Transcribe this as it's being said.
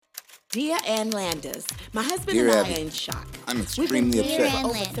Dear Ann Landers, my husband Dear and I Abby, are in shock. I'm extremely We've been upset. together for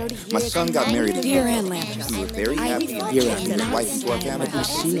over 30 years. My son got married in Dear Dear Ann Landers. We were very happy and Dear excited to get Abby, a wife into our family. have you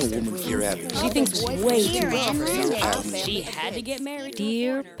seen a woman? Dear Abby. She thinks way too much of herself. Abby. She had to get married.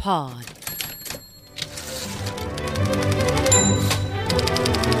 Dear Pod.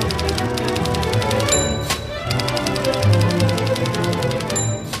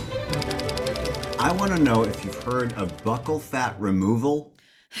 I want to know if you've heard of buccal fat removal,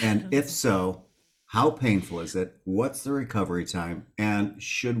 and if so, how painful is it? What's the recovery time? And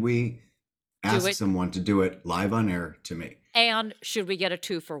should we ask someone to do it live on air to me? And should we get a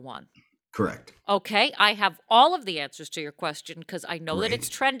 2-for-1? Correct. Okay, I have all of the answers to your question because I know that Great. it's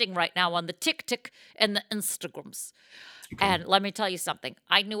trending right now on the TikTok and the Instagrams. Okay. And let me tell you something.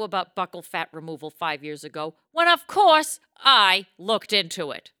 I knew about buccal fat removal 5 years ago when, of course, I looked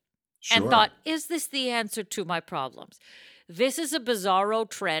into it and Sure. thought, is this the answer to my problems? This is a bizarro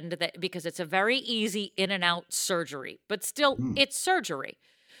trend that because it's a very easy in and out surgery, but still it's surgery.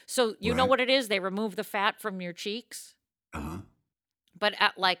 So you know Right. what it is? They remove the fat from your cheeks, Uh-huh. but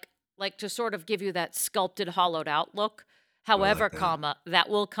at like to sort of give you that sculpted, hollowed out look. However, that. that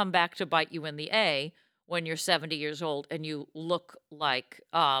will come back to bite you in the A when you're 70 years old and you look like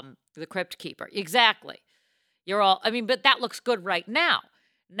the Crypt Keeper. Exactly. You're all, I mean, but that looks good right now.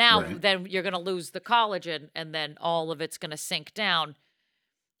 Now, Right. then you're going to lose the collagen and then all of it's going to sink down.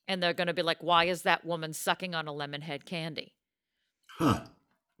 And they're going to be like, why is that woman sucking on a lemon head candy? Huh.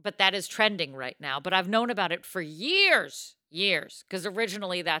 But that is trending right now. But I've known about it for years, because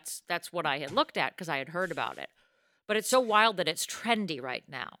originally that's what I had looked at because I had heard about it. But it's so wild that it's trendy right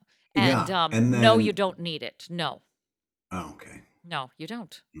now. And, Yeah, and no, then- you don't need it. No, Oh, okay. no, you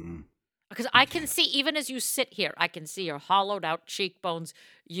don't. Mm. Because I can see, even as you sit here, I can see your hollowed out cheekbones.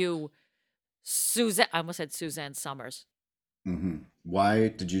 I almost said Suzanne Summers. Mm-hmm. Why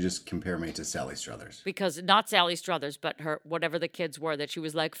did you just compare me to Sally Struthers? Because not Sally Struthers, but her, whatever the kids were, that she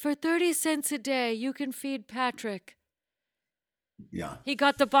was like, for 30 cents a day, you can feed Patrick. Yeah. He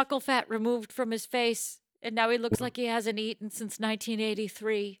got the buccal fat removed from his face, and now he looks like he hasn't eaten since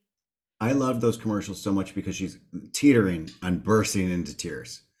 1983. I love those commercials so much because she's teetering on bursting into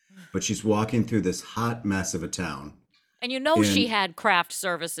tears. But she's walking through this hot mess of a town. And you know she had craft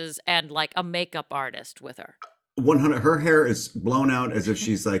services and like a makeup artist with her. 100. Her hair is blown out as if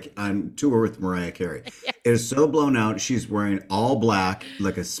she's like on tour with Mariah Carey. It is so blown out. She's wearing all black,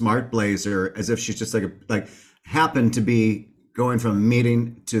 like a smart blazer, as if she's just like happened to be going from a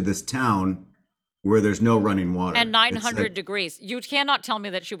meeting to this town where there's no running water. And 900 like, degrees. You cannot tell me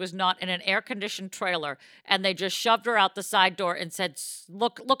that she was not in an air-conditioned trailer and they just shoved her out the side door and said,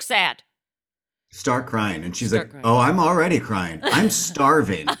 look sad. Start crying. And she's Start like, crying. oh, I'm already crying. I'm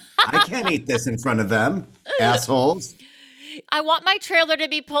starving. I can't eat this in front of them, assholes. I want my trailer to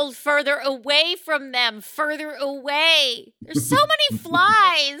be pulled further away from them, further away. There's so many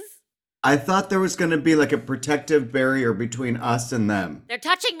flies. I thought there was going to be like a protective barrier between us and them. They're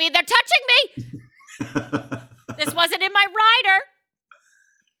touching me. They're touching me. This wasn't in my rider.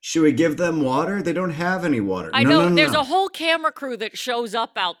 Should we give them water? They don't have any water. I No, know. no, There's no. a whole camera crew that shows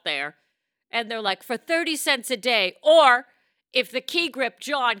up out there, and they're like, for 30 cents a day, or if the key grip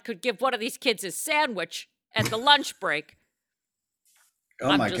John could give one of these kids a sandwich at the lunch break. Oh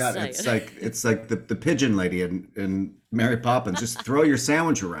I'm my just God. saying. It's like the pigeon lady in Mary Poppins. Just throw your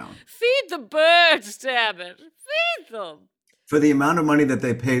sandwich around. Feed the birds, damn it. Feed them. For the amount of money that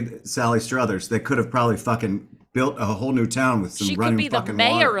they paid Sally Struthers, they could have probably fucking built a whole new town with some She could running be the fucking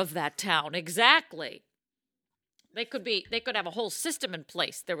mayor water. of that town. Exactly. They could have a whole system in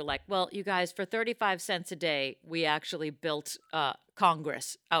place. They were like, well, you guys, for 35 cents a day, we actually built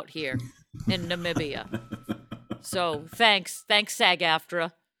Congress out here in Namibia. So thanks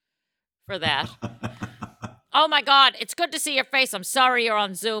SAG-AFTRA for that. Oh my God, it's good to see your face. I'm sorry you're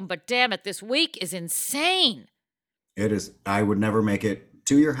on Zoom, but damn it, this week is insane. It is. I would never make it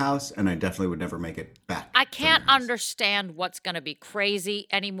to your house, and I definitely would never make it back. I from can't your house. understand what's going to be crazy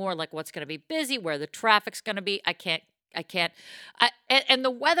anymore, like what's going to be busy, where the traffic's going to be. I can't. And the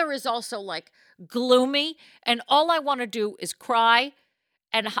weather is also like gloomy, and all I want to do is cry.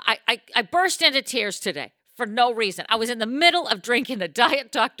 And I burst into tears today for no reason. I was in the middle of drinking a Diet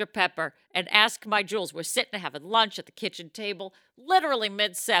Dr. Pepper and asked my Jules, we're sitting having lunch at the kitchen table, literally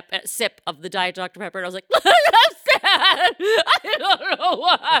mid-sip of the Diet Dr. Pepper, and I was like, I'm sad. I don't know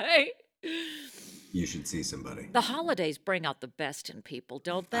why. You should see somebody. The holidays bring out the best in people,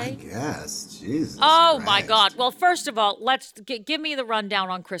 don't I they? guess. Jesus. Oh my Christ. God. Well, first of all, let's give me the rundown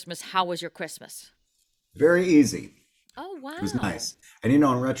on Christmas. How was your Christmas? Very easy. Oh, wow. It was nice. And in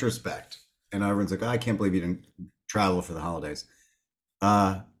retrospect, and everyone's like, oh, I can't believe you didn't travel for the holidays.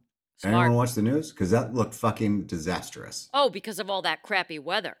 Anyone Smart. watch the news? Because that looked fucking disastrous. Oh, because of all that crappy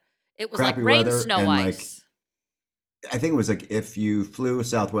weather. It was Crappy like rain, weather snow, and, like, ice. I think it was like if you flew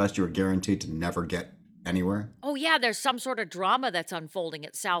Southwest, you were guaranteed to never get anywhere. Oh, yeah, there's some sort of drama that's unfolding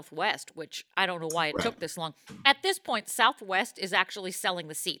at Southwest, which I don't know why it took this long. At this point, Southwest is actually selling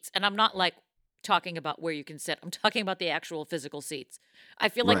the seats. And I'm not like talking about where you can sit, I'm talking about the actual physical seats. I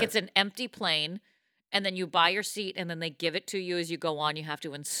feel like Right. it's an empty plane, and then you buy your seat, and then they give it to you as you go on. You have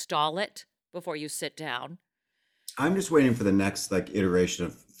to install it before you sit down. I'm just waiting for the next like iteration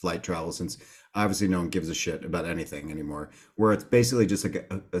of flight travel, since obviously no one gives a shit about anything anymore, where it's basically just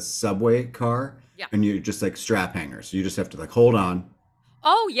like a subway car, Yeah. and you're just like strap hangers. You just have to like hold on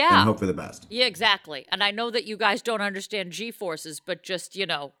Oh, and yeah. hope for the best. Yeah, exactly. And I know that you guys don't understand G-forces, but just,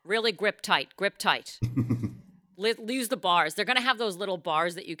 really grip tight, grip tight. Use the bars. They're going to have those little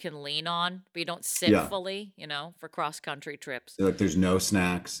bars that you can lean on, but you don't sit Yeah. fully, for cross-country trips. So, like there's no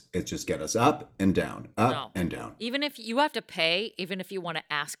snacks. It's just get us up and down, up No. and down. Even if you have to pay, even if you want to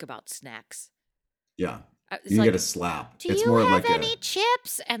ask about snacks. Yeah. It's You like, get a slap. do It's you more have like any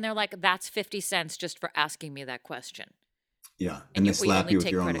chips? And they're like, that's 50 cents just for asking me that question. yeah, and and they we slap only you with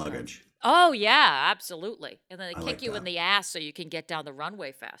take your own credit cards. luggage. Oh, yeah, absolutely. And then they I kick like you in that. the ass so you can get down the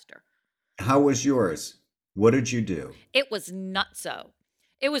runway faster. How was yours? What did you do? It was nutso.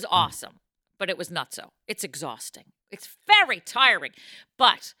 It was awesome, but it was nutso. It's exhausting. It's very tiring.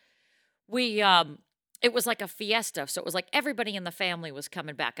 But it was like a fiesta. So it was like everybody in the family was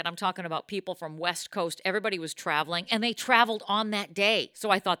coming back. And I'm talking about people from West Coast. Everybody was traveling, and they traveled on that day. So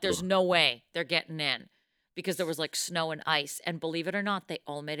I thought there's no way they're getting in because there was like snow and ice. And believe it or not, they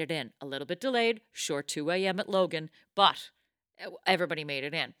all made it in. A little bit delayed, sure, 2 a.m. at Logan, but everybody made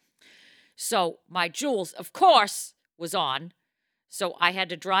it in. So my Jules, of course, was on. So I had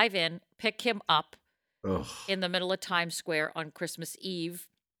to drive in, pick him up Ugh. in the middle of Times Square on Christmas Eve,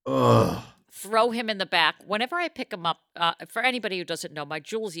 Ugh. throw him in the back. Whenever I pick him up, for anybody who doesn't know, my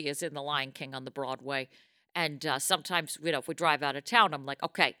Julesy is in The Lion King on the Broadway. And sometimes, if we drive out of town, I'm like,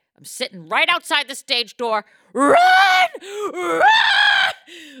 okay, I'm sitting right outside the stage door. Run! Run!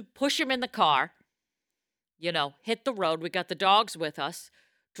 Push him in the car. Hit the road. We got the dogs with us.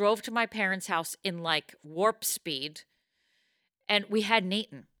 Drove to my parents' house in like warp speed. And we hadn't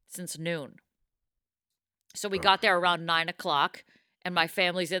eaten since noon. So we got there around 9 o'clock. And my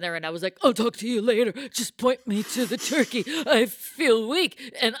family's in there, and I was like, I'll talk to you later. Just point me to the turkey. I feel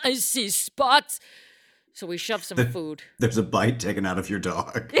weak, and I see spots. So we shoved some food. There's a bite taken out of your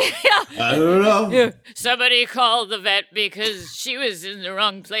dog. Yeah. I don't know. Yeah. Somebody called the vet because she was in the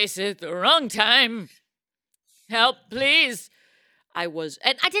wrong place at the wrong time. Help, please. And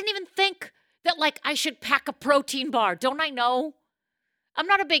I didn't even think that, like, I should pack a protein bar. Don't I know? I'm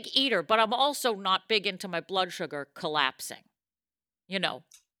not a big eater, but I'm also not big into my blood sugar collapsing,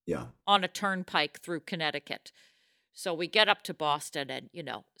 Yeah. on a turnpike through Connecticut. So we get up to Boston and,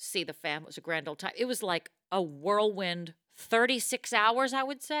 see the fam. It was a grand old time. It was like a whirlwind 36 hours, I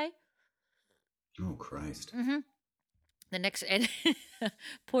would say. Oh, Christ. Mm-hmm. The next, and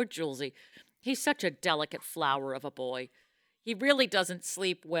poor Julesy. He's such a delicate flower of a boy. He really doesn't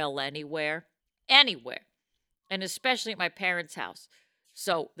sleep well anywhere. And especially at my parents' house.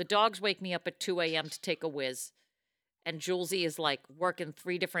 So the dogs wake me up at 2 a.m. to take a whiz. And Julesy is like working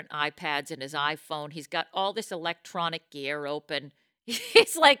 3 different iPads and his iPhone. He's got all this electronic gear open.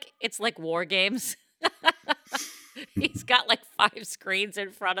 It's like war games. He's got like 5 screens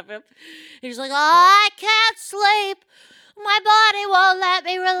in front of him. He's like, I can't sleep. My body won't let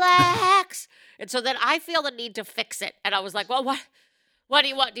me relax. And so then I feel the need to fix it. And I was like, well, what do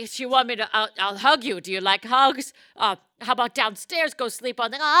you want? Do you want me to, I'll hug you. Do you like hugs? How about downstairs? Go sleep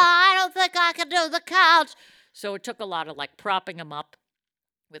on I don't think I can do the couch. So it took a lot of like propping him up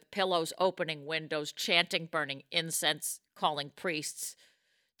with pillows, opening windows, chanting, burning incense, calling priests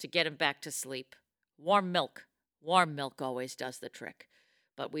to get him back to sleep. Warm milk always does the trick.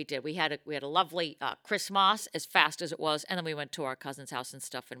 But we did. We had a lovely Christmas as fast as it was, and then we went to our cousin's house and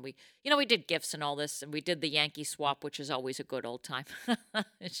stuff, and we did gifts and all this, and we did the Yankee swap, which is always a good old time.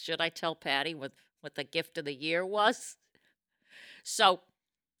 Should I tell Patty what the gift of the year was? So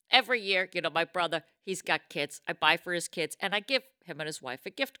every year, my brother, he's got kids. I buy for his kids, and I give him and his wife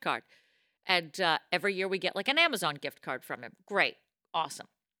a gift card. And every year we get like an Amazon gift card from him. Great. Awesome.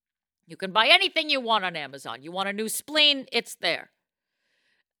 You can buy anything you want on Amazon. You want a new spleen? It's there.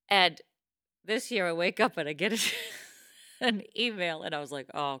 And this year I wake up and I get an email, and I was like,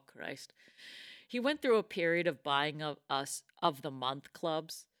 oh, Christ. He went through a period of buying us of the month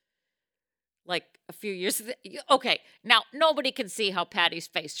clubs. Like a few years. Okay, now nobody can see how Patty's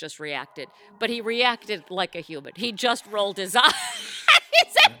face just reacted, but he reacted like a human. He just rolled his eyes. He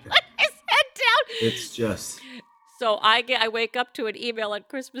said, It's just. So I wake up to an email on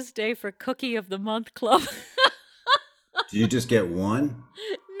Christmas Day for Cookie of the Month Club. Do you just get one?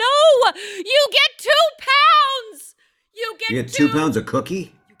 No, you get 2 pounds. You You get 2 pounds of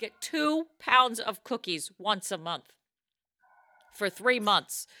cookie? You get 2 pounds of cookies once a month for 3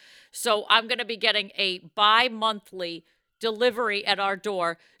 months. So I'm going to be getting a bi-monthly delivery at our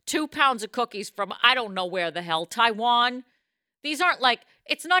door, 2 pounds of cookies from I don't know where the hell, Taiwan. These aren't like,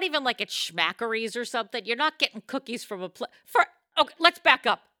 it's not even like it's Schmackeries or something. You're not getting cookies from a place. Okay, let's back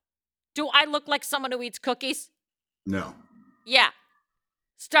up. Do I look like someone who eats cookies? No. Yeah.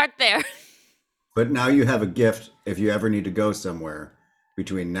 Start there. But now you have a gift if you ever need to go somewhere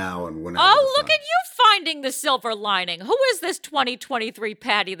between now and whenever. Oh, look at you finding the silver lining. Who is this 2023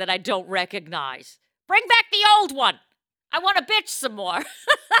 Patty that I don't recognize? Bring back the old one. I want to bitch some more.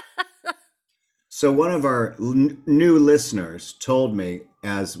 So one of our new listeners told me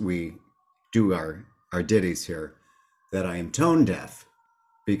as we do our ditties here that I am tone deaf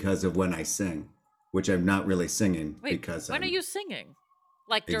because of when I sing, which I'm not really singing. Wait, because when are you singing?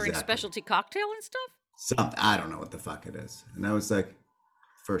 Like during Exactly. specialty cocktail and stuff? I don't know what the fuck it is. And I was like,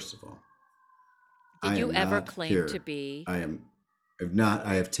 first of all, Did I you am ever not claim here. to be? I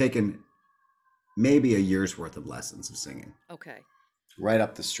have taken maybe a year's worth of lessons of singing. Okay. Right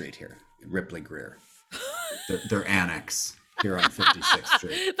up the street here, Ripley Greer. Their annex here on 56th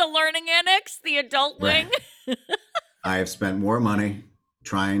Street. The learning annex, the adult wing. Right. I have spent more money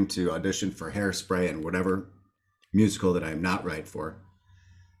trying to audition for Hairspray and whatever musical that I'm not right for.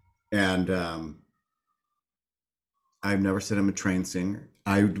 And I've never said I'm a trained singer.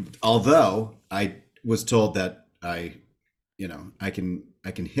 Although I was told that I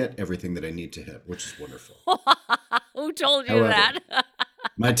can hit everything that I need to hit, which is wonderful. Who told you However, that?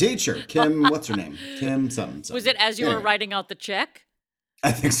 My teacher, Kim, what's her name? Kim something. Was it as you were Anyway, writing out the check?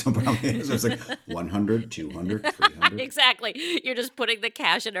 I think so, probably. It was like 100, 200, 300. Exactly. You're just putting the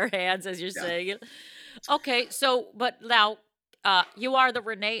cash in her hands as you're saying it. Okay, so, but now, you are the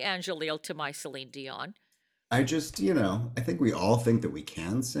Renee Angelil to my Celine Dion. I just, I think we all think that we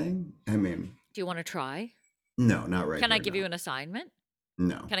can sing. I mean, Do you want to try? no, not right Can I here, give no. you an assignment?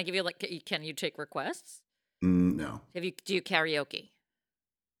 No. Can I give you can you take requests? No. Do you karaoke?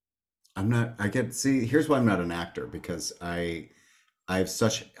 Here's why I'm not an actor, because I have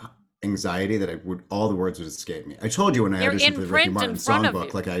such anxiety that all the words would escape me. I told you when I They're auditioned in for the print Ricky Martin in front of songbook,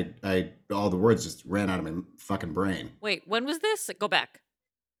 you. like I all the words just ran out of my fucking brain. Wait, when was this? Go back.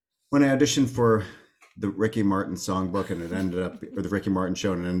 When I auditioned for the Ricky Martin songbook and it ended up, or the Ricky Martin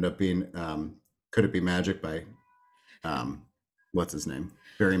show, and it ended up being Could It Be Magic by what's his name?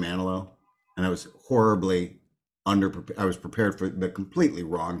 Barry Manilow. And I was horribly underprepared. I was prepared for the completely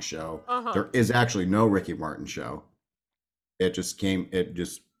wrong show. Uh-huh. There is actually no Ricky Martin show. It just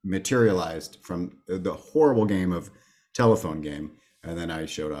materialized from the horrible game of telephone game. And then I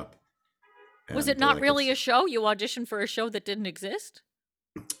showed up. Was And it not like, really a show? You auditioned for a show that didn't exist?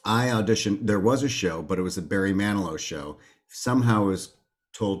 I auditioned. There was a show, but it was a Barry Manilow show. Somehow it was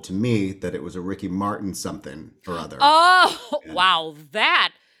told to me that it was a Ricky Martin something or other. Oh, Yeah. wow.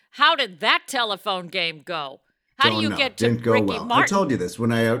 How did that telephone game go? How do Don't you know. get to Didn't go Ricky well. Martin? I told you this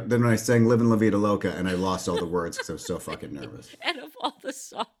when I sang "Livin' La Vida Loca" and I lost all the words because I was so fucking nervous. And of all the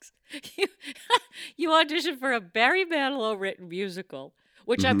songs, you auditioned for a Barry Manilow written musical,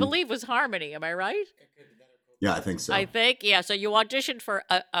 which I Mhm. believe was Harmony. Am I right? Yeah, I think so. I think, yeah. So you auditioned for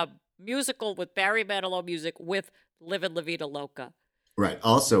a musical with Barry Manilow music with Livin' La Vida Loca. Right.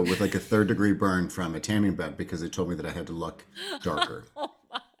 Also, with like a 3rd-degree burn from a tanning bed because they told me that I had to look darker. Oh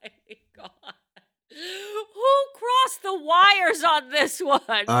my God. Who crossed the wires on this one?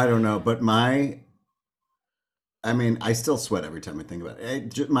 I don't know, but I still sweat every time I think about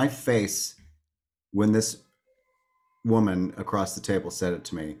it. My face, when this woman across the table said it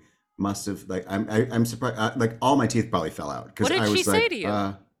to me, must have I'm surprised. Like all my teeth probably fell out because What did I was she say like, to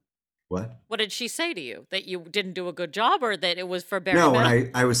you? what? What did she say to you? That you didn't do a good job, or that it was for Barry No, Manilow?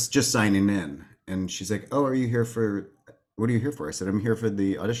 and I was just signing in, and she's like, "Oh, are you here for? What are you here for?" I said, "I'm here for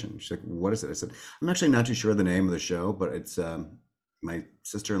the audition." She's like, "What is it?" I said, "I'm actually not too sure the name of the show, but it's my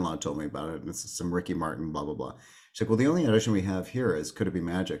sister-in-law told me about it, and it's some Ricky Martin, blah blah blah." She's like, "Well, the only audition we have here is Could It Be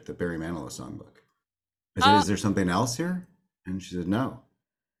Magic, the Barry Manilow songbook." I said, Oh. "Is there something else here?" And she said, "No."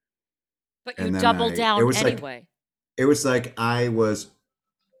 But you And then doubled down it was anyway. It was like I was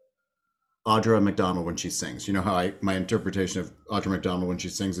Audra McDonald when she sings. You know how my interpretation of Audra McDonald when she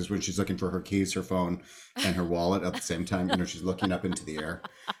sings is when she's looking for her keys, her phone, and her wallet at the same time. She's looking up into the air,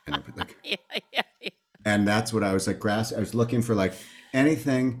 and Yeah. and that's what I was like. I was looking for like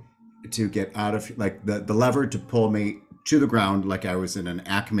anything to get out of like the lever to pull me to the ground like I was in an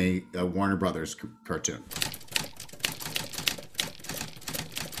Acme Warner Brothers cartoon.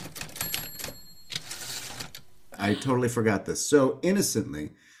 I totally forgot this. So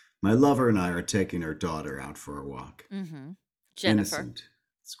innocently, my lover and I are taking our daughter out for a walk. Jennifer. Innocent.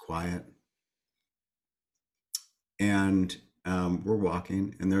 It's quiet. And we're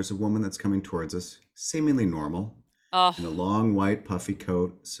walking, and there's a woman that's coming towards us, seemingly normal, in a long white puffy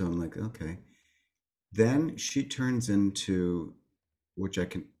coat. So I'm like, okay. Then she turns into, which I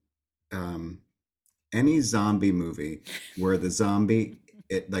can, any zombie movie where the zombie,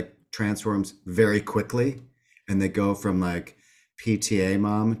 it like transforms very quickly, and they go from like PTA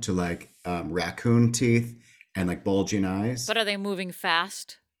mom to like raccoon teeth and like bulging eyes. But are they moving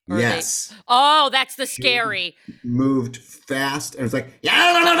fast? Or are Yes. Oh, that's the scary. Moved fast, and it was like,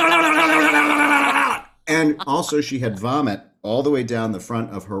 and also she had vomit all the way down the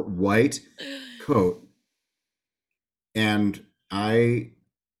front of her white coat. And I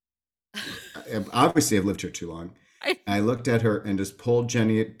obviously have lived here too long. I looked at her and just pulled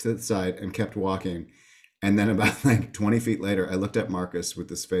Jenny to the side and kept walking. And then about like 20 feet later, I looked at Marcus with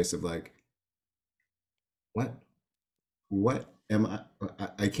this face of like, what am I?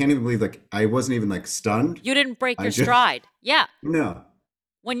 I can't even believe, like, I wasn't even like stunned. You didn't break your stride. Yeah. No.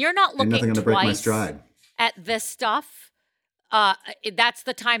 When you're not And looking nothing gonna break my twice stride. at this stuff, that's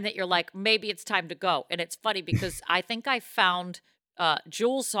the time that you're like, maybe it's time to go. And it's funny because I think I found,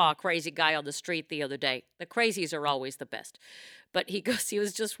 Jules saw a crazy guy on the street the other day. The crazies are always the best. But he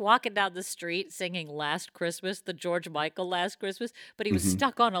was just walking down the street singing Last Christmas, the George Michael Last Christmas, but he was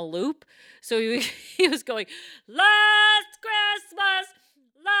stuck on a loop. So he was going, Last Christmas,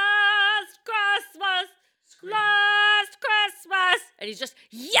 Last Christmas, Last Christmas. And he's just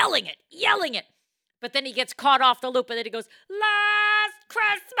yelling it. But then he gets caught off the loop, and then he goes, Last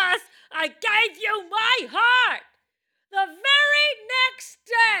Christmas, I gave you my heart. The very next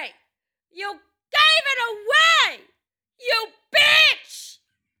day, you gave it away. You bitch!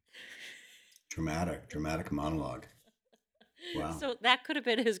 Dramatic monologue. Wow. So that could have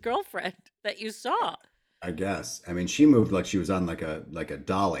been his girlfriend that you saw. I guess. I mean, she moved like she was on like a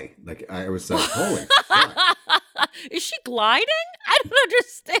dolly. Like I was like, holy fuck. Is she gliding? I don't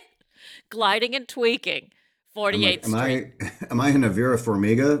understand. Gliding and tweaking. 48th Street. Am I in a Vera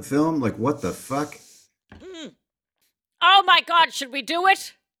Farmiga film? Like, what the fuck? Oh my God, should we do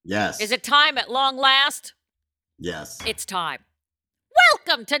it? Yes. Is it time at long last? Yes. It's time.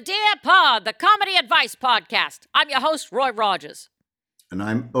 Welcome to Dear Pod, the comedy advice podcast. I'm your host, Roy Rogers. And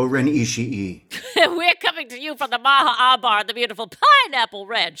I'm Oren Ishii. We're coming to you from the Maha Abar, the beautiful Pineapple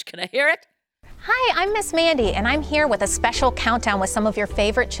Ranch. Can I hear it? Hi, I'm Miss Mandy, and I'm here with a special countdown with some of your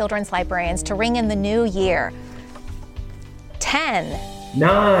favorite children's librarians to ring in the new year. 10.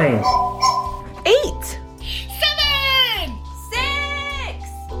 9. 8. 7. 6.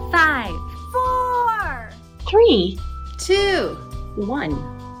 5. 4. 3. 2.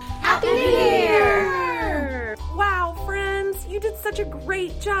 1. Happy New Year! Wow, friends, you did such a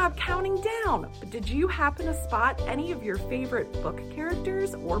great job counting down. But did you happen to spot any of your favorite book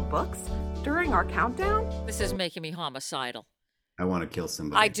characters or books during our countdown? This is making me homicidal. I want to kill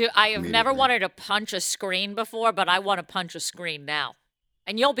somebody. I do. I have never immediately. wanted to punch a screen before, but I want to punch a screen now.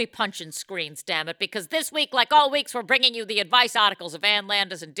 And you'll be punching screens, damn it, because this week, like all weeks, we're bringing you the advice articles of Ann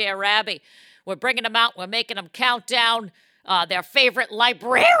Landers and Dear Abby. We're bringing them out. We're making them count down their favorite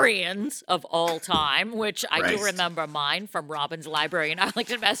librarians of all time, which I do Christ. remember mine from Robin's Library in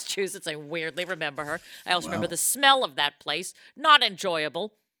Arlington, Massachusetts. I weirdly remember her. I also remember the smell of that place. Not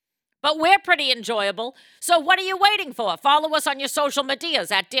enjoyable. But we're pretty enjoyable. So what are you waiting for? Follow us on your social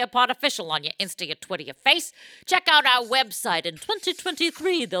medias at Dear Pod Official on your Insta, your Twitter, your Face. Check out our website. In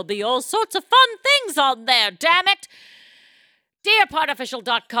 2023, there'll be all sorts of fun things on there, damn it.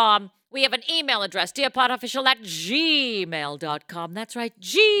 DearPodOfficial.com. We have an email address, dearpodofficial@gmail.com. That's right,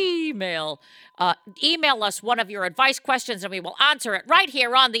 Gmail. Email us one of your advice questions, and we will answer it right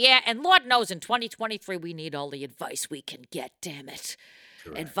here on the air. And Lord knows in 2023, we need all the advice we can get, damn it.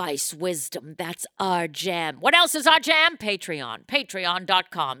 Advice, wisdom, that's our jam. What else is our jam? Patreon.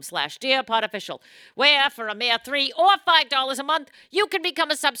 Patreon.com/DearPodOfficial, where for a mere $3 or $5 a month, you can become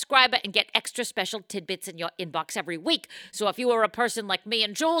a subscriber and get extra special tidbits in your inbox every week. So if you are a person like me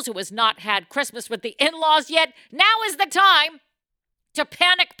and Jules who has not had Christmas with the in-laws yet, now is the time to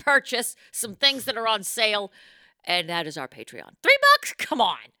panic purchase some things that are on sale. And that is our Patreon. $3? Come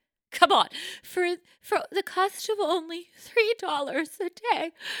on. Come on. For the cost of only $3 a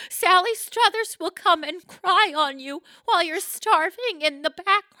day, Sally Struthers will come and cry on you while you're starving in the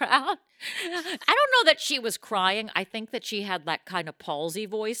background. I don't know that she was crying. I think that she had that kind of palsy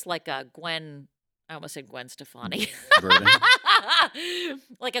voice, like a Gwen, I almost said Gwen Stefani. Verdon.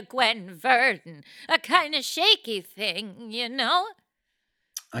 Like a Gwen Verdon, a kind of shaky thing, you know?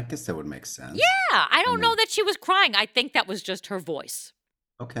 I guess that would make sense. Yeah, I don't know that she was crying. I think that was just her voice.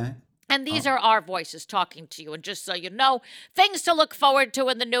 Okay. And these are our voices talking to you. And just so you know, things to look forward to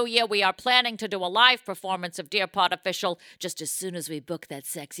in the new year. We are planning to do a live performance of Dear Pod Official just as soon as we book that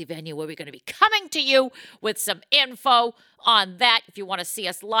sexy venue where we're going to be coming to you with some info on that. If you want to see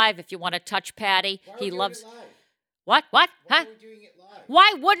us live, if you want to touch Patty, he loves. What? Huh? Why are we doing it live?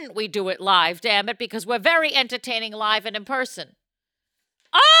 Why wouldn't we do it live, damn it? Because we're very entertaining live and in person.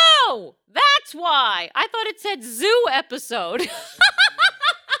 Oh, that's why. I thought it said zoo episode.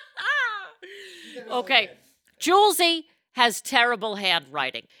 Okay. Julesy has terrible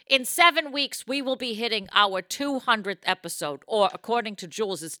handwriting. In 7 weeks, we will be hitting our 200th episode, or according to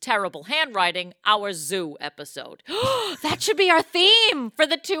Jules' terrible handwriting, our zoo episode. That should be our theme for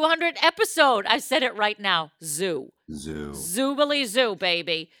the 200th episode. I said it right now. Zoo. Zoobily zoo,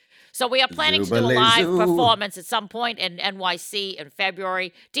 baby. So we are planning to do a live performance at some point in NYC in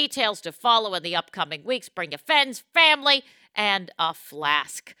February. Details to follow in the upcoming weeks. Bring your friends, family, and a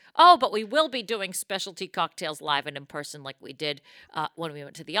flask. Oh, but we will be doing specialty cocktails live and in person like we did when we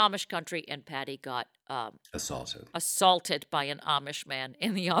went to the Amish country and Patty got assaulted by an Amish man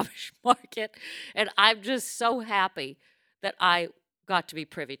in the Amish market. And I'm just so happy that I got to be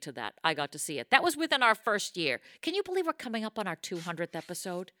privy to that. I got to see it. That was within our first year. Can you believe we're coming up on our 200th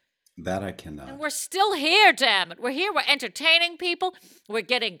episode? That I cannot. And we're still here, damn it. We're here. We're entertaining people. We're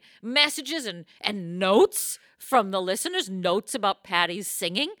getting messages and notes from the listeners, notes about Patty's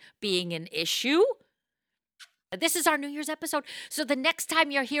singing being an issue. This is our New Year's episode. So the next time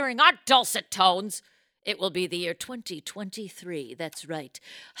you're hearing our dulcet tones, it will be the year 2023. That's right.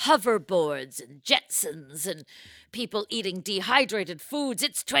 Hoverboards and Jetsons and people eating dehydrated foods.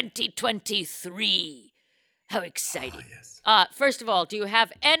 It's 2023. How exciting. Yes. First of all, do you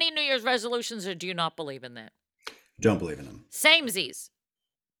have any New Year's resolutions or do you not believe in that? Don't believe in them. Samesies.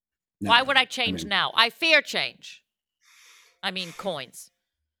 No. Why would I change now? I fear change. I mean coins.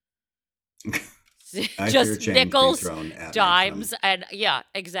 Just nickels, dimes, and yeah,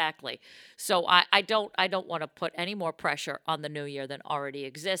 exactly. So I don't want to put any more pressure on the new year than already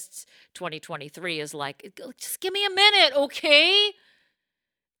exists. 2023 is like, just give me a minute, okay?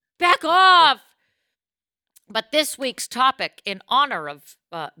 Back off. But this week's topic, in honor of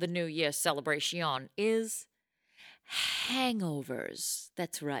the New Year celebration, is hangovers.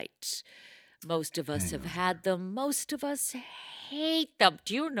 That's right. Most of us have had them. Most of us hate them.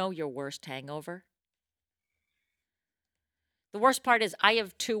 Do you know your worst hangover? The worst part is I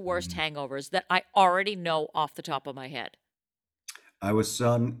have two worst hangovers that I already know off the top of my head. I was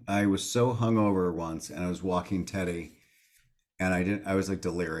so hungover once, and I was walking Teddy, and I was like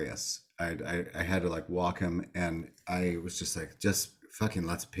delirious. I had to like walk him, and I was just like, just fucking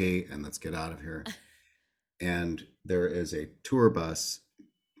let's pee and let's get out of here. And there is a tour bus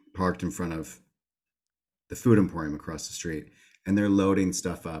parked in front of the food emporium across the street, and they're loading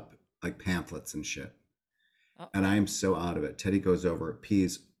stuff up like pamphlets and shit. And I am so out of it. Teddy goes over,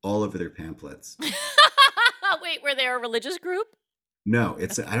 pees all over their pamphlets. Wait, were they a religious group? No,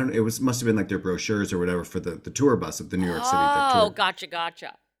 must have been like their brochures or whatever for the tour bus of the New York City. Oh,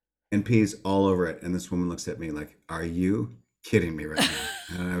 gotcha. And pees all over it. And this woman looks at me like, are you kidding me right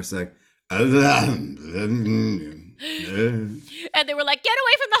now? And I was like, and they were like, get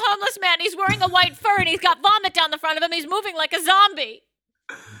away from the homeless man. He's wearing a white fur and he's got vomit down the front of him. He's moving like a zombie.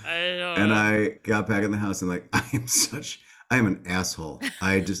 And I got back in the house and like, I am an asshole.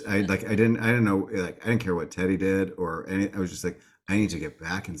 I didn't know, like, I didn't care what Teddy did or any, I was just like, I need to get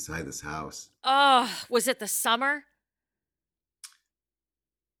back inside this house. Oh, was it the summer?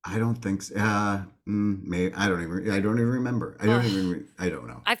 I don't think so. Maybe I don't even remember. I don't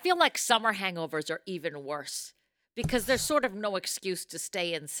know. I feel like summer hangovers are even worse because there's sort of no excuse to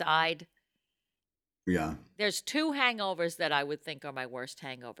stay inside. Yeah. There's two hangovers that I would think are my worst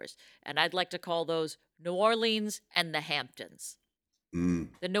hangovers, and I'd like to call those New Orleans and the Hamptons.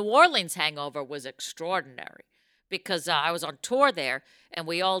 The New Orleans hangover was extraordinary because I was on tour there, and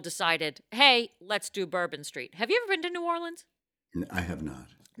we all decided, hey, let's do Bourbon Street. Have you ever been to New Orleans? I have not.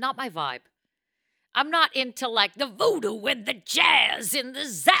 Not my vibe. I'm not into like the voodoo and the jazz and the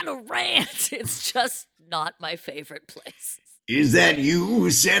Zatarant. It's just not my favorite place. Is that you,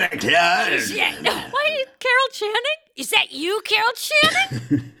 Santa Claus? Yeah, no, why, Carol Channing? Is that you, Carol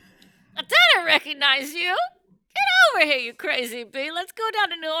Channing? I didn't recognize you. Get over here, you crazy bee. Let's go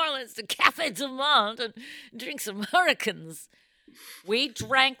down to New Orleans to Cafe Du Monde and drink some hurricanes. We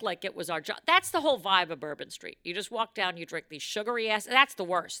drank like it was our job. That's the whole vibe of Bourbon Street. You just walk down, you drink these sugary ass. That's the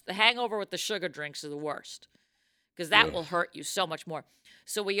worst. The hangover with the sugar drinks is the worst because that will hurt you so much more.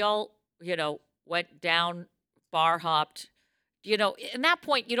 So we all, went down, bar hopped. In that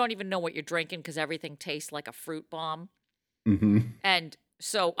point, you don't even know what you're drinking because everything tastes like a fruit bomb. Mm-hmm. And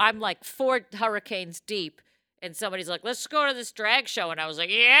so I'm like 4 hurricanes deep, and somebody's like, let's go to this drag show. And I was like,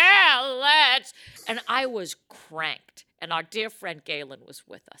 yeah, let's. And I was cranked. And our dear friend Galen was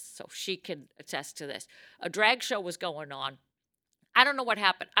with us, so she can attest to this. A drag show was going on. I don't know what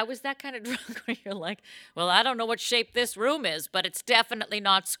happened. I was that kind of drunk where you're like, well, I don't know what shape this room is, but it's definitely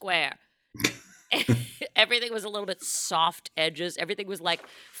not square. Everything was a little bit soft edges. Everything was like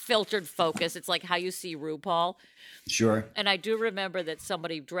filtered focus. It's like how you see RuPaul. Sure. And I do remember that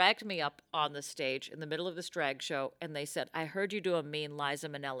somebody dragged me up on the stage in the middle of this drag show, and they said, I heard you do a mean Liza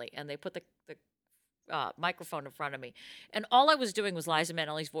Minnelli. And they put the microphone in front of me. And all I was doing was Liza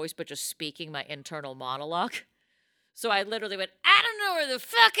Minnelli's voice, but just speaking my internal monologue. So I literally went, I don't know where the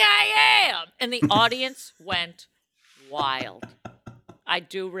fuck I am. And the audience went wild. I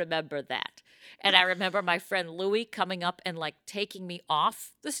do remember that. And I remember my friend Louie coming up and like taking me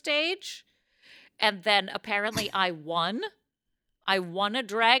off the stage. And then apparently I won. I won a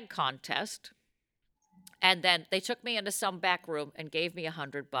drag contest. And then they took me into some back room and gave me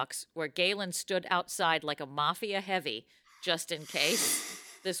 $100 where Galen stood outside like a mafia heavy just in case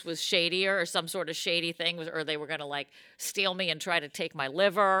this was shadier or some sort of shady thing, or they were going to like steal me and try to take my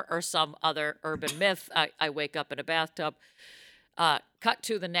liver or some other urban myth. I wake up in a bathtub. Cut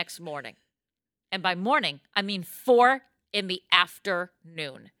to the next morning. And by morning, I mean 4 in the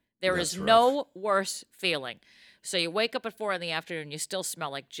afternoon. There is no worse feeling. So you wake up at 4 in the afternoon, you still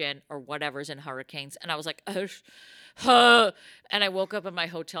smell like gin or whatever's in hurricanes. And I was like, and I woke up in my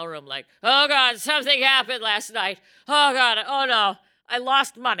hotel room like, oh God, something happened last night. Oh God, oh no, I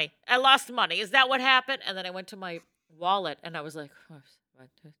lost money. Is that what happened? And then I went to my wallet and I was like,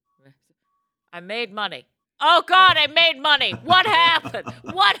 I made money. Oh God, I made money. What happened?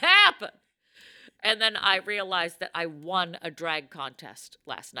 And then I realized that I won a drag contest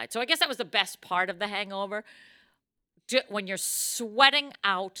last night. So I guess that was the best part of the hangover. When you're sweating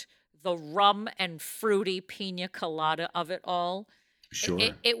out the rum and fruity pina colada of it all. Sure.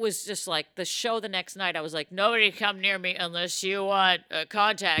 It was just like the show the next night. I was like, nobody come near me unless you want a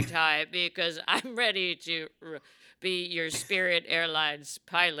contact high because I'm ready to be your Spirit Airlines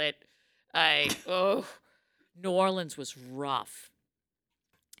pilot. New Orleans was rough.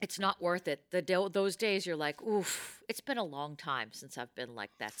 It's not worth it. Those days you're like, oof, it's been a long time since I've been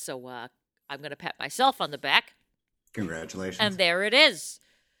like that. So I'm going to pat myself on the back. Congratulations. And there it is.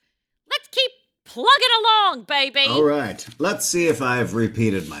 Let's keep plugging along, baby. All right. Let's see if I've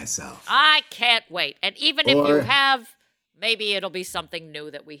repeated myself. I can't wait. And even if you have, maybe it'll be something new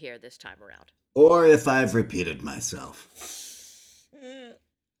that we hear this time around. Or if I've repeated myself.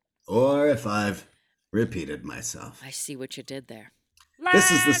 I see what you did there.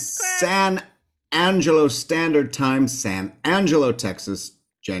 This is the San Angelo Standard Time, San Angelo, Texas,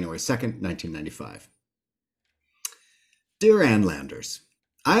 January 2nd, 1995. Dear Ann Landers,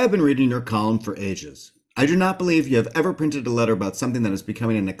 I have been reading your column for ages. I do not believe you have ever printed a letter about something that is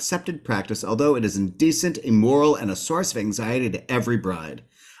becoming an accepted practice, although it is indecent, immoral, and a source of anxiety to every bride.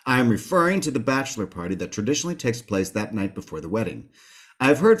 I am referring to the bachelor party that traditionally takes place that night before the wedding. I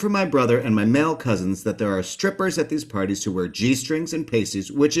have heard from my brother and my male cousins that there are strippers at these parties who wear G-strings and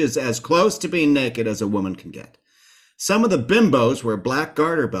pasties, which is as close to being naked as a woman can get. Some of the bimbos wear black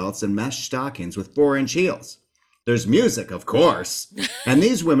garter belts and mesh stockings with 4-inch heels. There's music, of course, and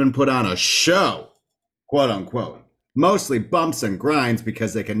these women put on a show, quote unquote, mostly bumps and grinds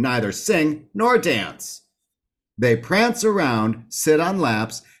because they can neither sing nor dance. They prance around, sit on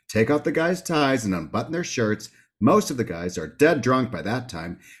laps, take off the guys' ties and unbutton their shirts. Most of the guys are dead drunk by that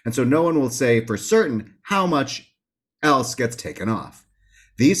time, and so no one will say for certain how much else gets taken off.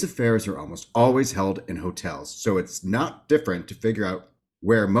 These affairs are almost always held in hotels, so it's not different to figure out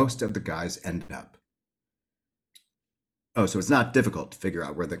where most of the guys end up. Oh, so it's not difficult to figure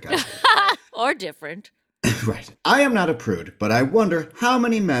out where the guys end. Or different. Right. I am not a prude, but I wonder how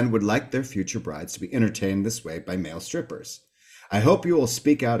many men would like their future brides to be entertained this way by male strippers. I hope you will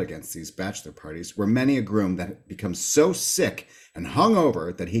speak out against these bachelor parties where many a groom that becomes so sick and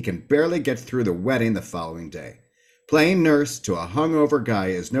hungover that he can barely get through the wedding the following day. Playing nurse to a hungover guy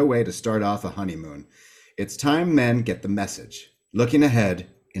is no way to start off a honeymoon. It's time men get the message. Looking ahead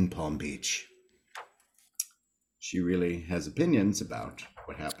in Palm Beach. She really has opinions about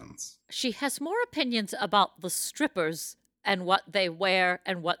what happens. She has more opinions about the strippers and what they wear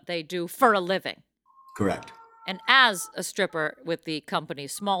and what they do for a living. Correct. And as a stripper with the company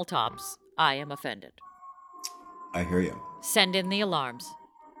Small Tops, I am offended. I hear you. Send in the alarms.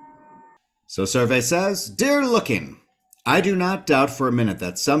 So survey says, Dear Looking, I do not doubt for a minute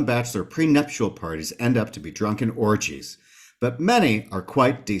that some bachelor prenuptial parties end up to be drunken orgies, but many are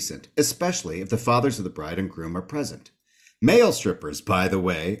quite decent, especially if the fathers of the bride and groom are present. Male strippers, by the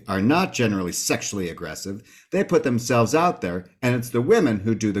way, are not generally sexually aggressive. They put themselves out there, and it's the women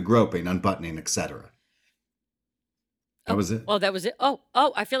who do the groping, unbuttoning, etc. That was it. Oh, that was it. Oh,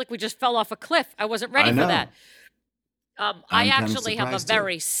 I feel like we just fell off a cliff. I wasn't ready I for know. that. I I'm kind of actually have a surprised, too.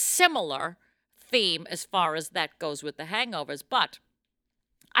 very similar theme as far as that goes with the hangovers, but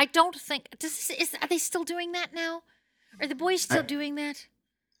I don't think are they still doing that now? Are the boys still doing that?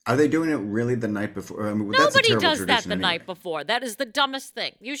 Are they doing it really the night before? I mean, that's a Nobody terrible does that tradition the anyway. night before. That is the dumbest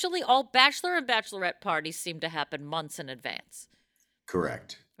thing. Usually all bachelor and bachelorette parties seem to happen months in advance.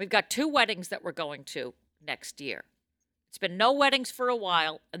 Correct. We've got 2 weddings that we're going to next year. It's been no weddings for a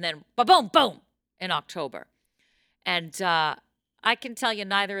while, and then boom, boom, in October. And I can tell you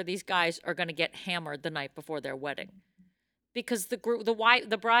neither of these guys are going to get hammered the night before their wedding. Because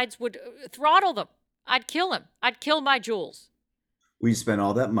the brides would throttle them. I'd kill him. I'd kill my Jules. We spend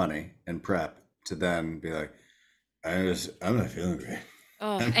all that money and prep to then be like, I'm not feeling great.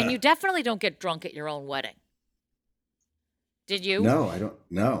 Oh, and you definitely don't get drunk at your own wedding. Did you? No, I don't.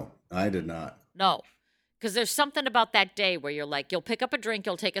 No, I did not. No. Because there's something about that day where you're like, you'll pick up a drink,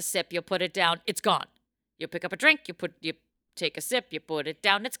 you'll take a sip, you'll put it down, it's gone. You pick up a drink, you take a sip, you put it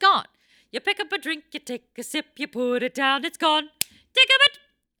down, it's gone. You pick up a drink, you take a sip, you put it down, it's gone. Take a bit.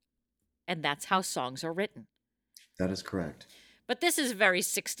 And that's how songs are written. That is correct. But this is a very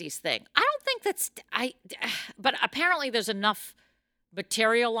 60s thing. I don't think but apparently there's enough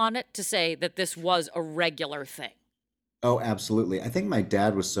material on it to say that this was a regular thing. Oh, absolutely. I think my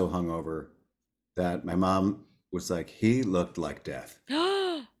dad was so hungover that my mom was like, he looked like death.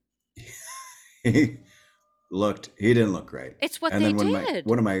 He didn't look great. It's what and they then when did.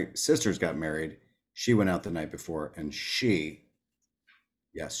 one of my sisters got married, she went out the night before and she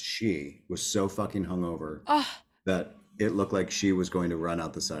was so fucking hungover that it looked like she was going to run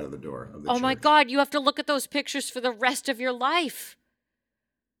out the side of the door of the church. My God, you have to look at those pictures for the rest of your life.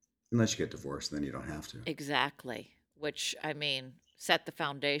 Unless you get divorced, then you don't have to. Exactly. Which, I mean, set the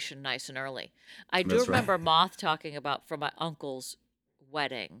foundation nice and early. I do That's right. remember Moth talking about for my uncle's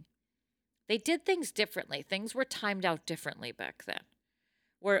wedding. They did things differently. Things were timed out differently back then.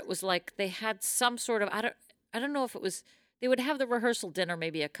 Where it was like they had some sort of, I don't know if it was, they would have the rehearsal dinner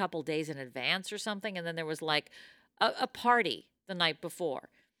maybe a couple days in advance or something, and then there was like a party the night before.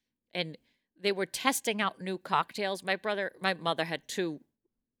 And they were testing out new cocktails. My mother had 3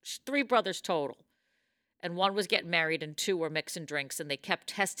 brothers total. And one was getting married and 2 were mixing drinks, and they kept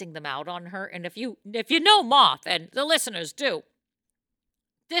testing them out on her. And if you know Moth, and the listeners do,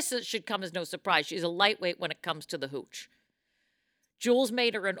 should come as no surprise. She's a lightweight when it comes to the hooch. Jules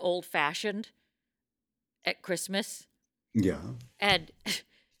made her an old-fashioned at Christmas. Yeah. And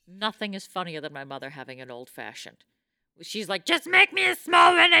nothing is funnier than my mother having an old-fashioned. She's like, just make me a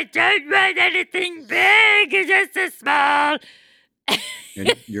small one. I don't want anything big. Just a small.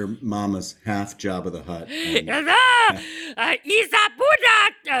 And your mama's half Jabba the Hutt. Isa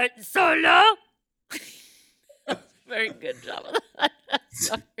Buddha solo. Very good job.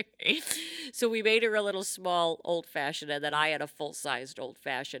 Sorry. So we made her a little small old-fashioned, and then I had a full-sized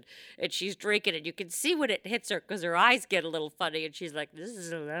old-fashioned. And she's drinking it. You can see when it hits her because her eyes get a little funny, and she's like, this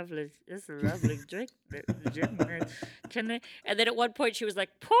is a lovely drink. Can I? And then at one point she was like,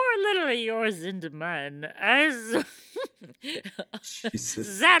 pour a little of yours into mine. As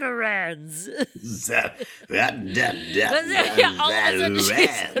Jesus. Zatarans. Yeah, all of a sudden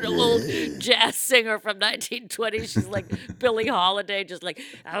she's an old jazz singer from 1920. She's like Billie Holiday, just like,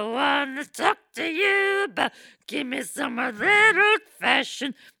 I want to talk to you about, give me some of that old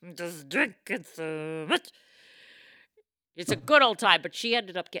fashioned, just drinking so much. It's a good old time, but she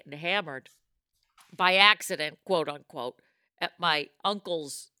ended up getting hammered by accident, quote unquote, at my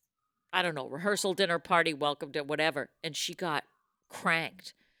uncle's, I don't know, rehearsal dinner party, welcome to whatever. And she got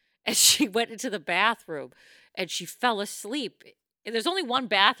cranked. And she went into the bathroom and she fell asleep. And there's only one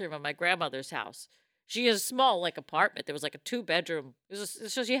bathroom in my grandmother's house. She has a small, like, apartment. There was like a 2-bedroom.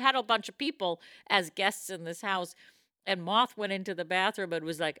 So she had a bunch of people as guests in this house. And Moth went into the bathroom and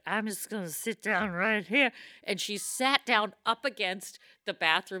was like, I'm just going to sit down right here. And she sat down up against the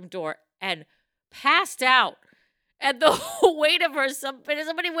bathroom and passed out. And the weight of her,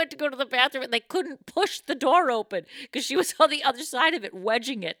 somebody went to go to the bathroom and they couldn't push the door open because she was on the other side of it,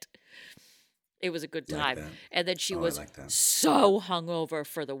 wedging it. It was a good time. Like that. And then she was like that. so hungover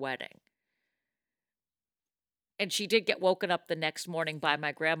for the wedding. And she did get woken up the next morning by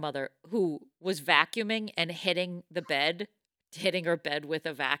my grandmother, who was vacuuming and hitting her bed with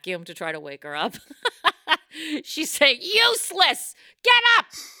a vacuum to try to wake her up. She's saying, "Useless! Get up!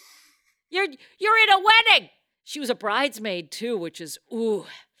 You're in a wedding." She was a bridesmaid too, which is ooh.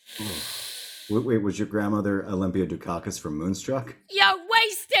 Wait, was your grandmother Olympia Dukakis from Moonstruck? You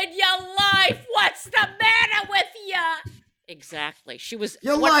wasted your life. What's the matter with you? Exactly. She was.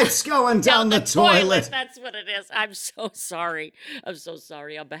 Your life's going down the toilet. That's what it is. I'm so sorry. I'm so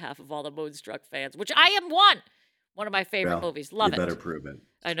sorry on behalf of all the Moonstruck fans, which I am one. One of my favorite movies. Love you it. better prove it.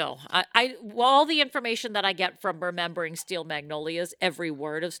 I know. All the information that I get from remembering Steel Magnolias, every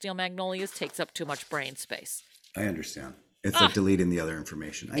word of Steel Magnolias takes up too much brain space. I understand. It's like deleting the other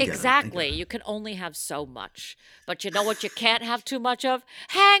information. I get it. Exactly. You can only have so much. But you know what you can't have too much of?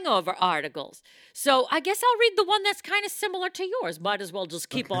 Hangover articles. So I guess I'll read the one that's kind of similar to yours. Might as well just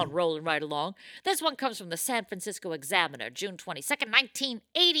keep on rolling right along. This one comes from the San Francisco Examiner, June 22nd,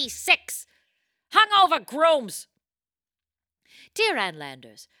 1986. Hungover grooms. Dear Ann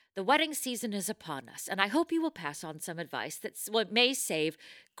Landers, the wedding season is upon us, and I hope you will pass on some advice that may save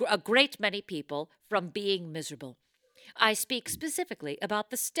a great many people from being miserable. I speak specifically about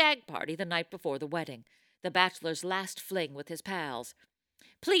the stag party the night before the wedding, the bachelor's last fling with his pals.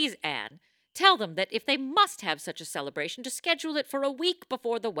 Please, Anne, tell them that if they must have such a celebration, to schedule it for a week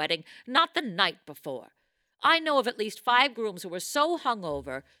before the wedding, not the night before. I know of at least 5 grooms who were so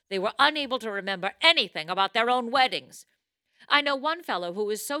hungover they were unable to remember anything about their own weddings. I know one fellow who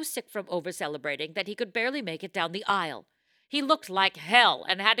was so sick from over-celebrating that he could barely make it down the aisle. He looked like hell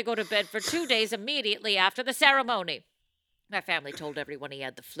and had to go to bed for 2 days immediately after the ceremony. My family told everyone he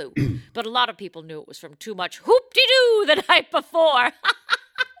had the flu, but a lot of people knew it was from too much hoop-de-doo the night before.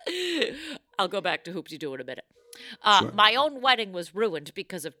 I'll go back to hoop-de-doo in a minute. Sure. My own wedding was ruined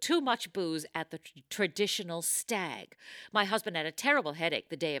because of too much booze at the traditional stag. My husband had a terrible headache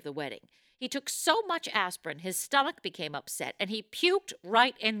the day of the wedding. He took so much aspirin, his stomach became upset, and he puked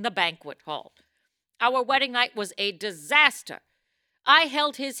right in the banquet hall. Our wedding night was a disaster. I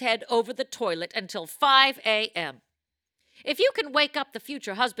held his head over the toilet until 5 a.m. If you can wake up the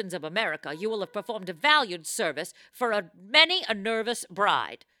future husbands of America, you will have performed a valued service for many a nervous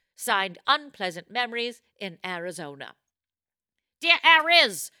bride. Signed, Unpleasant Memories in Arizona. Dear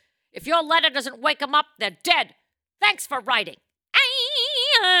Ariz, if your letter doesn't wake them up, they're dead. Thanks for writing.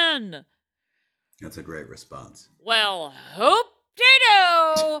 Ann. That's a great response. Well,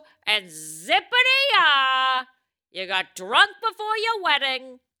 hoop-de-doo and zippity-ah. You got drunk before your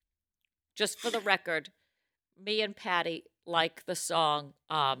wedding. Just for the record, me and Patty like the song.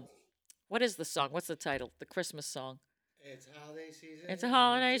 What is the song? What's the title? The Christmas song. It's holiday season. It's a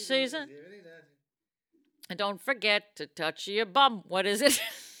holiday season. And don't forget to touch your bum. What is it?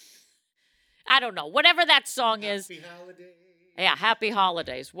 I don't know. Whatever that song is. Happy holidays. Yeah, happy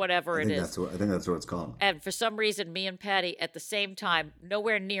holidays, whatever I it think is. I think that's what it's called. And for some reason, me and Patty, at the same time,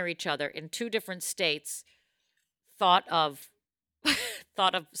 nowhere near each other, in 2 different states, thought of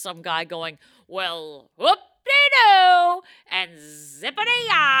some guy going, well, whoop-de-doo and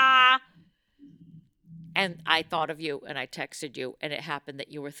zippity-ah. And I thought of you, and I texted you, and it happened that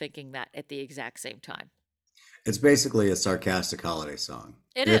you were thinking that at the exact same time. It's basically a sarcastic holiday song.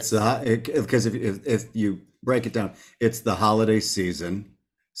 It's because if you break it down, it's the holiday season.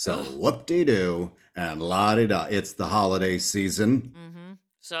 So whoop-de-doo and la-di-da. It's the holiday season. Mm-hmm.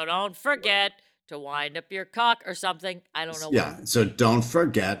 So don't forget to wind up your cock or something. I don't know. Yeah. So don't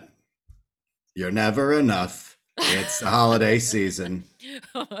forget, you're never enough. It's the holiday season.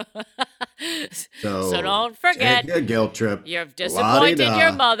 So don't forget. Take a guilt trip. You've disappointed La-di-da.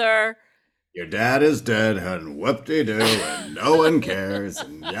 your mother. Your dad is dead, and whoop-de-doo, and no one cares,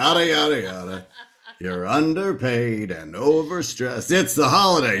 and yada, yada, yada. You're underpaid and overstressed. It's the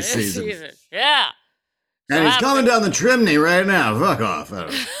holiday season. Yeah. And he's coming down the chimney right now. Fuck off.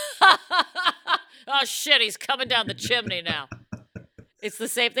 Oh, shit, he's coming down the chimney now. It's the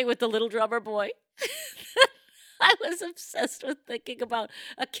same thing with the little drummer boy. I was obsessed with thinking about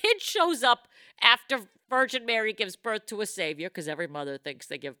a kid shows up after Virgin Mary gives birth to a savior, because every mother thinks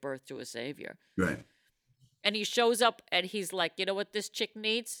they give birth to a savior. Right. And he shows up and he's like, you know what this chick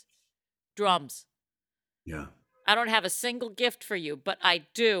needs? Drums. Yeah. I don't have a single gift for you, but I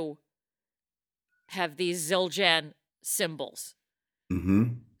do have these Zildjian cymbals.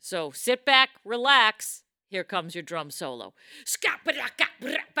 Mm-hmm. So sit back, relax. Here comes your drum solo. The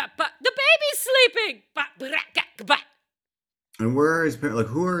baby's sleeping. And where are his parents? Like,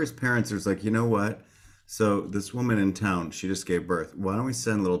 who are his parents? There's like, you know what? So this woman in town, she just gave birth. Why don't we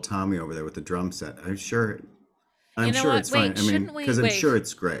send little Tommy over there with the drum set? I'm sure You know sure what? it's Wait, fine. I mean, shouldn't we- because I'm wait. sure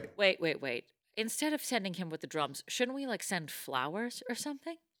it's great. Wait. instead of sending him with the drums, shouldn't we like send flowers or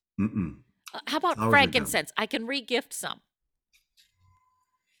something? Mm-mm. How about Flowers are dumb. frankincense? I can re-gift some.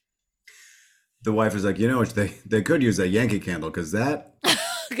 The wife is like, you know what? They could use that Yankee candle because that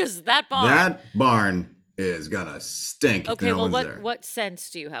Because that barn. that barn is gonna stink. if Okay, no well, one's there. what scents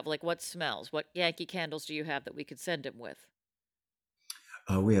do you have? Like, what smells? What Yankee candles do you have that we could send him with?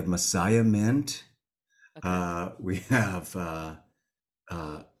 We have Messiah mint. Okay. We have the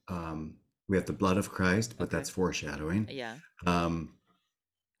blood of Christ, but Okay. that's foreshadowing. Yeah. Um,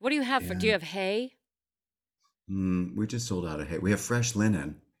 What do you have for? Do you yeah. have hay? we just sold out of hay. We have fresh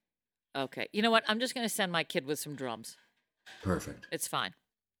linen. Okay. You know what? I'm just going to send my kid with some drums. Perfect. It's fine.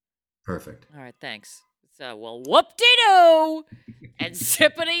 Perfect. All right. Thanks. So, well, whoop-de-doo and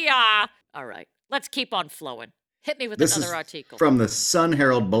zippity-yah. All right. Let's keep on flowing. Hit me with This another is article. from the Sun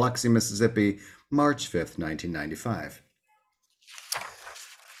Herald, Biloxi, Mississippi, March 5th, 1995.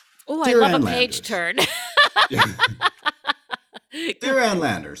 Oh, I Dear love Ann a page Landers. turn. Dear Ann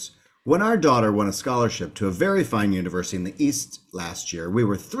Landers, when our daughter won a scholarship to a very fine university in the East last year, we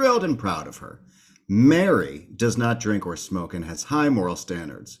were thrilled and proud of her. Mary does not drink or smoke and has high moral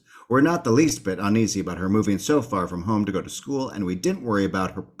standards. We're not the least bit uneasy about her moving so far from home to go to school, and we didn't worry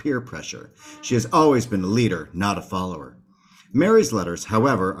about her peer pressure. She has always been a leader, not a follower. Mary's letters,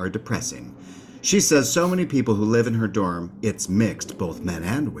 however, are depressing. She says so many people who live in her dorm, it's mixed, both men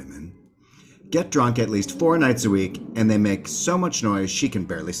and women, get drunk at least 4 nights a week, and they make so much noise she can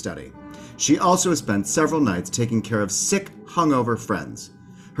barely study. She also has spent several nights taking care of sick, hungover friends.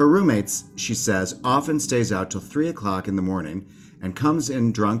 Her roommates, she says, often stays out till 3 o'clock in the morning and comes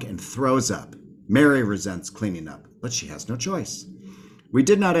in drunk and throws up. Mary resents cleaning up, but she has no choice. We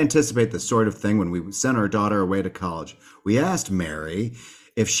did not anticipate this sort of thing when we sent our daughter away to college. We asked Mary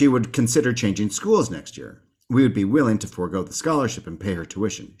if she would consider changing schools next year. We would be willing to forego the scholarship and pay her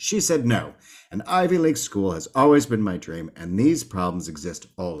tuition. She said no. An Ivy League school has always been my dream, and these problems exist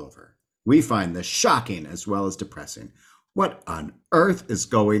all over. We find this shocking as well as depressing. What on earth is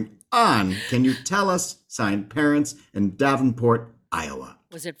going on? Can you tell us? Signed, parents in Davenport, Iowa.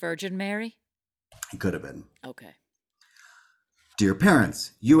 Was it Virgin Mary? It could have been. Okay. Dear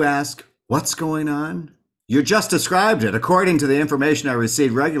parents, you ask, what's going on? You just described it. According to the information I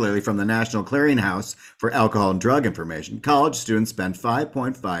receive regularly from the National Clearinghouse for Alcohol and Drug Information, college students spend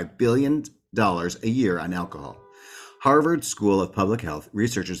 $5.5 billion a year on alcohol. Harvard School of Public Health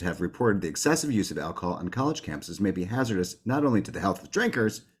researchers have reported the excessive use of alcohol on college campuses may be hazardous not only to the health of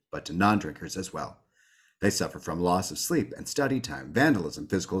drinkers, but to non-drinkers as well. They suffer from loss of sleep and study time, vandalism,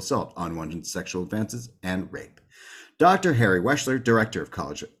 physical assault, unwanted sexual advances, and rape. Dr. Harry Weschler, director of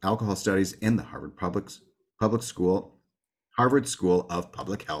college alcohol studies in the Harvard School of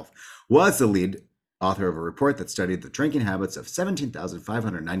Public Health, was the lead author of a report that studied the drinking habits of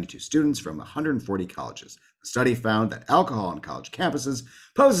 17,592 students from 140 colleges. The study found that alcohol on college campuses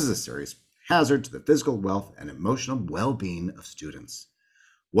poses a serious hazard to the physical health and emotional well-being of students.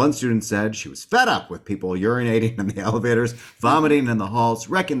 One student said she was fed up with people urinating in the elevators, vomiting in the halls,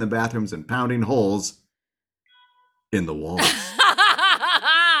 wrecking the bathrooms, and pounding holes in the walls.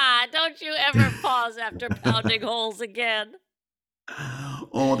 Don't you ever pause after pounding holes again.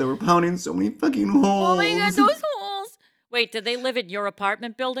 Oh, they were pounding so many fucking holes. Oh my God, those holes. Wait, did they live in your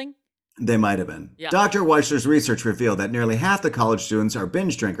apartment building? They might have been. Yeah. Dr. Weissler's research revealed that nearly half the college students are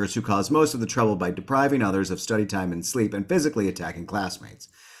binge drinkers who cause most of the trouble by depriving others of study time and sleep and physically attacking classmates.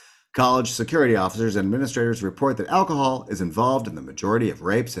 College security officers and administrators report that alcohol is involved in the majority of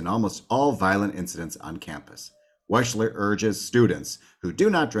rapes and almost all violent incidents on campus. Weschler urges students who do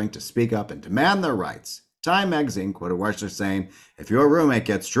not drink to speak up and demand their rights. Time magazine quoted Weschler saying, if your roommate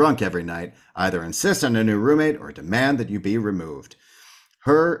gets drunk every night, either insist on a new roommate or demand that you be removed.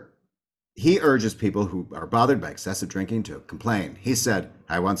 He urges people who are bothered by excessive drinking to complain. He said,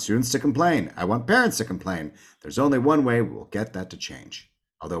 I want students to complain. I want parents to complain. There's only one way we will get that to change.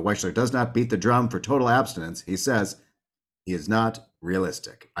 Although Weschler does not beat the drum for total abstinence, he says, he is not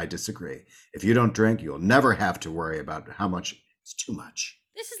realistic. I disagree. If you don't drink, you'll never have to worry about how much is too much.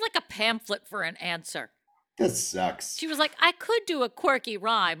 This is like a pamphlet for an answer. This sucks. She was like, I could do a quirky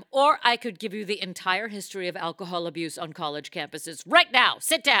rhyme, or I could give you the entire history of alcohol abuse on college campuses. Right now,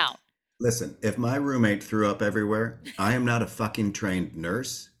 sit down. Listen, if my roommate threw up everywhere, I am not a fucking trained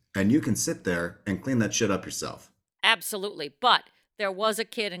nurse, and you can sit there and clean that shit up yourself. Absolutely. But there was a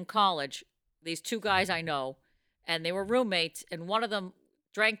kid in college, these two guys I know, and they were roommates, and one of them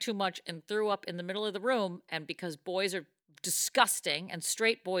drank too much and threw up in the middle of the room, and because boys are disgusting and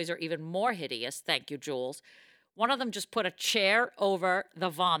straight boys are even more hideous, thank you, Jules, one of them just put a chair over the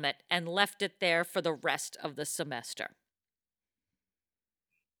vomit and left it there for the rest of the semester.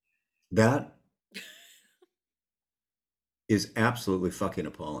 That is absolutely fucking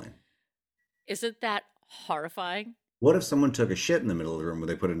appalling. Isn't that horrifying? What if someone took a shit in the middle of the room? Would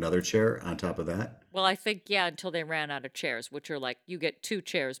they put another chair on top of that? Well, I think, yeah, until they ran out of chairs, which are like, you get 2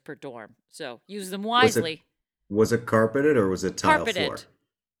 chairs per dorm. So use them wisely. Was it carpeted or was it tile Carpeted. floor?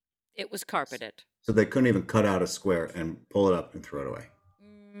 It was carpeted. So they couldn't even cut out a square and pull it up and throw it away.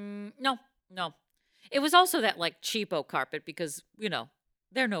 No. It was also that like cheapo carpet because,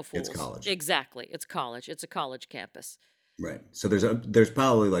 they're no fools. It's college. Exactly. It's college. It's a college campus. Right. So there's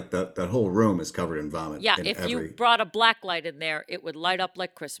probably like that whole room is covered in vomit. Yeah, in if you brought a black light in there, it would light up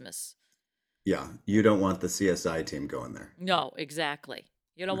like Christmas. Yeah, you don't want the CSI team going there. No, exactly.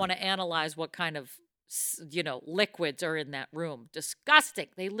 You don't want to analyze what kind of, liquids are in that room. Disgusting.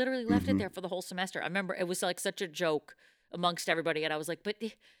 They literally left it there for the whole semester. I remember it was like such a joke amongst everybody. And I was like,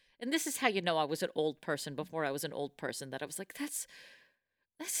 and this is how you know I was an old person before I was an old person, that I was like, that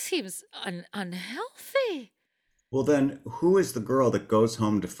seems unhealthy. Well, then who is the girl that goes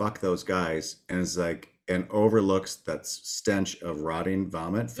home to fuck those guys and is like, and overlooks that stench of rotting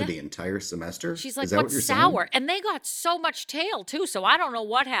vomit for the entire semester? She's like, is that what's what you're sour? saying? And they got so much tail, too. So I don't know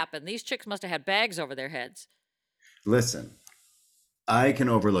what happened. These chicks must have had bags over their heads. Listen, I can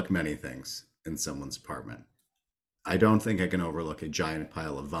overlook many things in someone's apartment. I don't think I can overlook a giant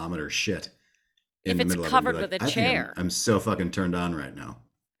pile of vomit or shit in the If middle it's of it. covered Be with a I think chair. I'm so fucking turned on right now.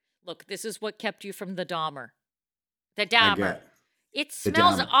 Look, this is what kept you from the Dahmer. The I Dahmer. get It the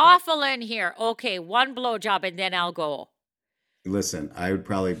smells Dahmer. awful in here. Okay, 1 blowjob and then I'll go. Listen, I would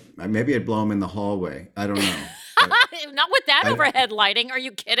probably, maybe I'd blow him in the hallway. I don't know. But Not with that I- overhead lighting. Are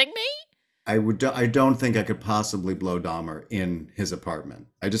you kidding me? I don't think I could possibly blow Dahmer in his apartment.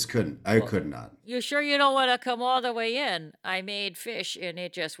 I just couldn't. I could not. You sure you don't want to come all the way in? I made fish and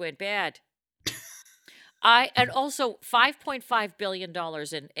it just went bad. And also $5.5 billion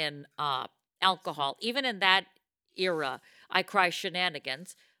in alcohol. Even in that era, I cry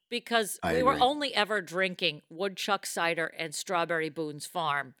shenanigans because I we were agree. only ever drinking Woodchuck cider and Strawberry Boone's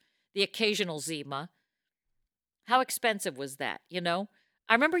Farm, the occasional Zima. How expensive was that,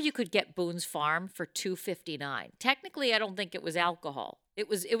 I remember you could get Boone's Farm for $2.59. Technically, I don't think it was alcohol. It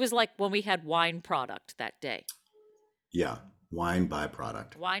was like when we had wine product that day. Yeah. Wine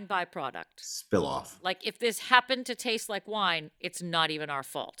byproduct. Wine byproduct. Spill off. Like if this happened to taste like wine, it's not even our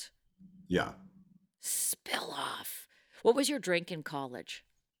fault. Yeah. Spill off. What was your drink in college?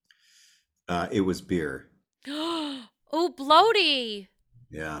 It was beer. Oh, bloaty.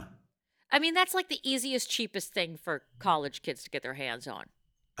 Yeah. I mean, that's like the easiest, cheapest thing for college kids to get their hands on.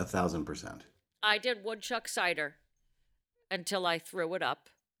 1,000%. I did Woodchuck cider until I threw it up.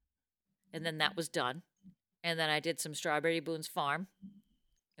 And then that was done. And then I did some Strawberry Boone's Farm.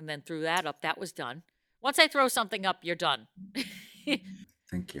 And then threw that up. That was done. Once I throw something up, you're done.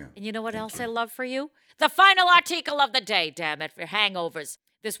 Thank you. And you know what Thank else you. I love for you? The final article of the day, damn it, for hangovers.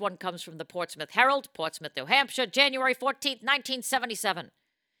 This one comes from the Portsmouth Herald, Portsmouth, New Hampshire, January 14th, 1977.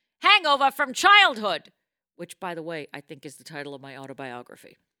 Hangover from Childhood, which, by the way, I think is the title of my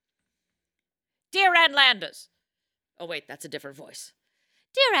autobiography. Dear Ann Landers. Oh, wait, that's a different voice.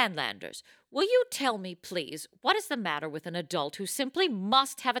 Dear Ann Landers, will you tell me, please, what is the matter with an adult who simply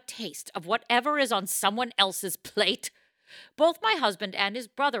must have a taste of whatever is on someone else's plate? Both my husband and his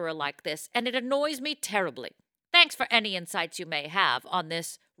brother are like this, and it annoys me terribly. Thanks for any insights you may have on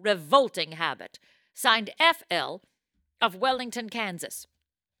this revolting habit. Signed FL of Wellington, Kansas.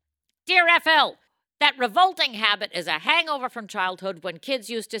 Dear FL, that revolting habit is a hangover from childhood when kids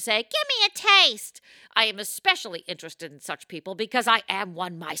used to say, "Give me a taste." I am especially interested in such people because I am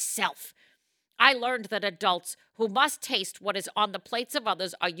one myself. I learned that adults who must taste what is on the plates of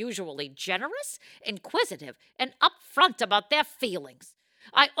others are usually generous, inquisitive, and upfront about their feelings.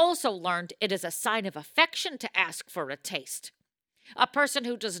 I also learned it is a sign of affection to ask for a taste. A person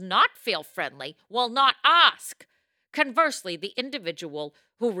who does not feel friendly will not ask. Conversely, the individual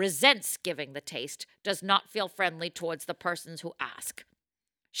who resents giving the taste does not feel friendly towards the persons who ask.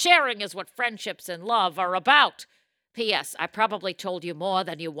 Sharing is what friendships and love are about. P.S. I probably told you more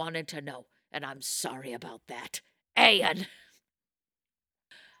than you wanted to know, and I'm sorry about that. Ann.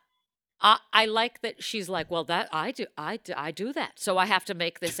 I like that she's like, well, that I do that, so I have to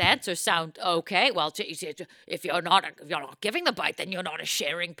make this answer sound okay. Well, if you're not giving the bite, then you're not a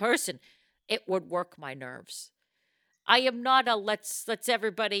sharing person. It would work my nerves. I am not a let's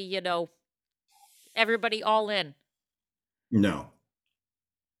everybody, everybody all in. No.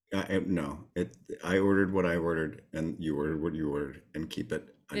 No. I ordered what I ordered, and you ordered what you ordered, and keep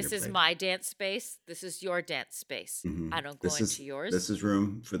it on This your is plate. my dance space. This is your dance space. Mhm. I don't go into yours. This is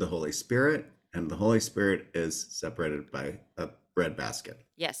room for the Holy Spirit, and the Holy Spirit is separated by a bread basket.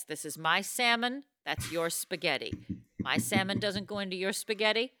 Yes, this is my salmon. That's your spaghetti. My salmon doesn't go into your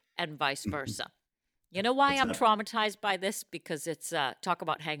spaghetti, and vice versa. You know why It's I'm not- traumatized by this? Because it's talk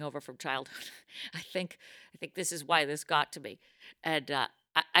about hangover from childhood. I think this is why this got to me. And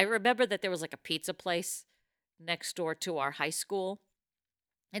I remember that there was like a pizza place next door to our high school.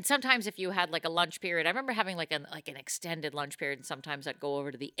 And sometimes if you had like a lunch period, I remember having like an extended lunch period, and sometimes I'd go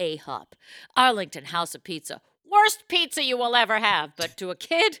over to the A-Hop, Arlington House of Pizza. Worst pizza you will ever have, but to a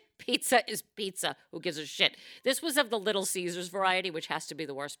kid, pizza is pizza. Who gives a shit? This was of the Little Caesars variety, which has to be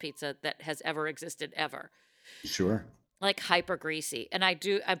the worst pizza that has ever existed ever. Sure. Like hyper greasy. And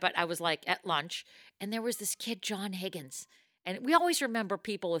but I was like at lunch, and there was this kid, John Higgins. And we always remember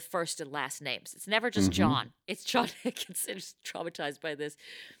people with first and last names. It's never just John. It's John Higgins. I'm just traumatized by this.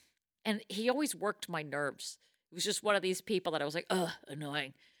 And he always worked my nerves. He was just one of these people that I was like, ugh,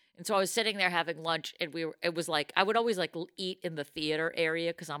 annoying. And so I was sitting there having lunch, and it was like, I would always like eat in the theater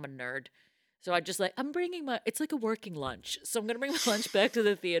area because I'm a nerd. So I just like, it's like a working lunch. So I'm going to bring my lunch back to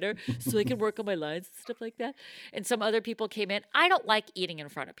the theater so I can work on my lines and stuff like that. And some other people came in. I don't like eating in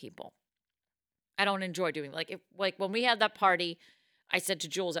front of people. I don't enjoy doing like when we had that party, I said to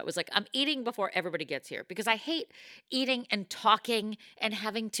Jules, I was like, I'm eating before everybody gets here because I hate eating and talking and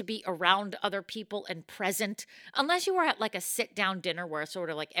having to be around other people and present. Unless you were at like a sit-down dinner where sort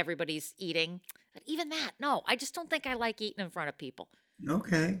of like everybody's eating. But even that, no, I just don't think I like eating in front of people.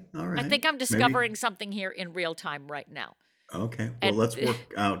 Okay. All right. I think I'm discovering something here in real time right now. Okay. Well, And- let's work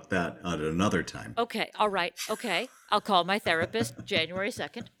out that at another time. Okay, all right, okay. I'll call my therapist January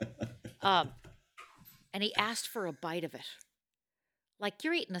 2nd. And he asked for a bite of it. Like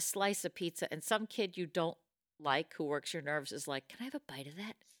you're eating a slice of pizza and some kid you don't like who works your nerves is like, can I have a bite of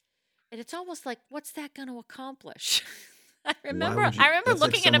that? And it's almost like, what's that going to accomplish? I remember would you- that's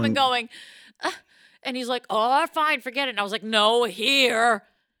like looking at him and someone- going, and he's like, oh, fine, forget it. And I was like, no, here,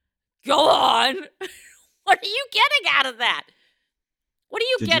 go on. What are you getting out of that? What are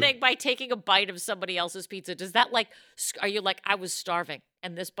you Did you- getting by taking a bite of somebody else's pizza? Does that like, are you like, I was starving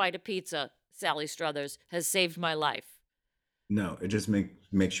and this bite of pizza, Sally Struthers, has saved my life? No, it just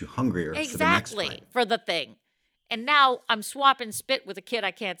makes you hungrier Exactly, for the next bite. for the thing. And now I'm swapping spit with a kid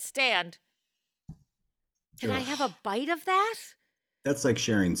I can't stand. Can I Ugh. have a bite of that? That's like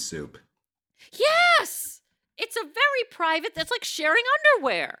sharing soup. Yes! It's a very private, that's like sharing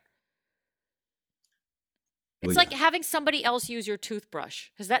underwear. It's Well, like yeah. having somebody else use your toothbrush.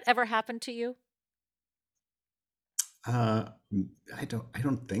 Has that ever happened to you? I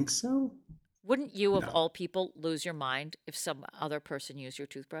don't think so. Wouldn't you, of No. all people, lose your mind if some other person used your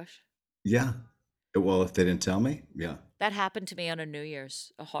toothbrush? Yeah. Well, if they didn't tell me, yeah. That happened to me on a New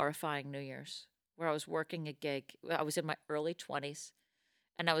Year's, a horrifying New Year's, where I was working a gig. I was in my early 20s,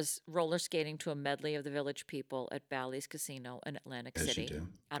 and I was roller skating to a medley of the Village People at Bally's Casino in Atlantic As you City. do.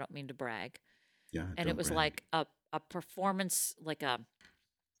 I don't mean to brag. Yeah. And it don't was brag. like a performance, like a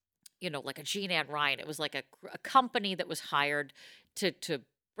Jean Ann Ryan. It was like a company that was hired to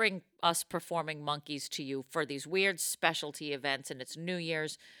bring us performing monkeys to you for these weird specialty events, and it's New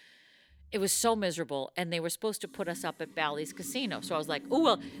Year's. It was so miserable, and they were supposed to put us up at Bally's Casino. So I was like, oh,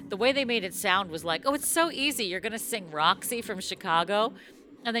 well, the way they made it sound was like, oh, it's so easy. You're going to sing Roxy from Chicago,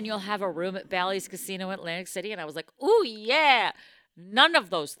 and then you'll have a room at Bally's Casino in Atlantic City. And I was like, oh, yeah. None of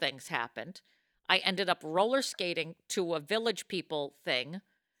those things happened. I ended up roller skating to a Village People thing.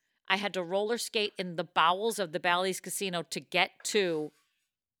 I had to roller skate in the bowels of the Bally's Casino to get to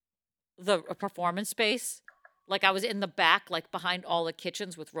the performance space. Like I was in the back, like behind all the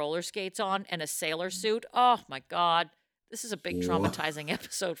kitchens with roller skates on and a sailor suit. Oh my God. This is a big Whoa. traumatizing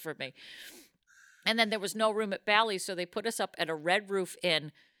episode for me. And then there was no room at Bally's, so they put us up at a Red Roof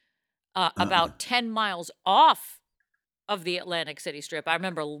Inn about 10 miles off of the Atlantic City Strip. I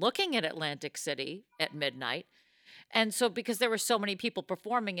remember looking at Atlantic City at midnight. And so because there were so many people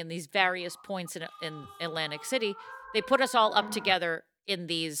performing in these various points in Atlantic City, they put us all up together in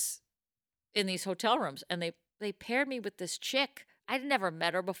these hotel rooms, and they paired me with this chick. I'd never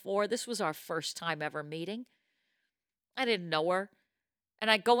met her before. This was our first time ever meeting. I didn't know her. And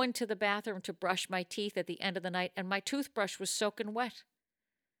I go into the bathroom to brush my teeth at the end of the night, and my toothbrush was soaking wet.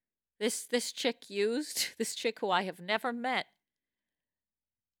 This chick who I have never met.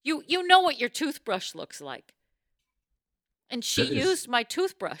 You know what your toothbrush looks like. And she That is- used my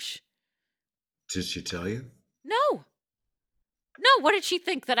toothbrush. Did she tell you? No. No, what did she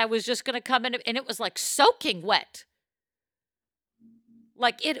think? That I was just going to come in and it was like soaking wet.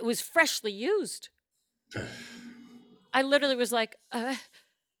 Like it was freshly used. I literally was like,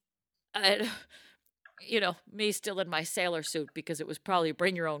 me still in my sailor suit because it was probably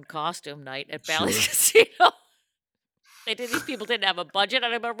bring your own costume night at Bally's Sure. Casino. These people didn't have a budget.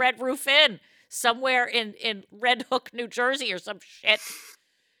 I'm a Red Roof Inn. somewhere in Red Hook, New Jersey or some shit.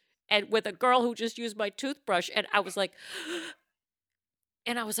 And with a girl who just used my toothbrush. And I was like,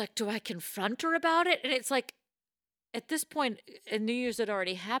 do I confront her about it? And it's like, at this point, and New Year's had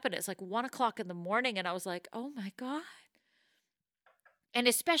already happened. It's like 1 o'clock in the morning. And I was like, oh my God. And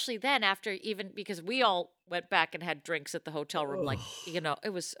especially then after even, because we all went back and had drinks at the hotel room. Like,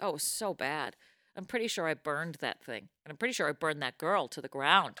 it was, so bad. I'm pretty sure I burned that thing. And I'm pretty sure I burned that girl to the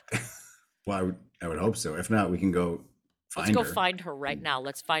ground. Well, I would hope so. If not, we can go find her. Let's go find her right now.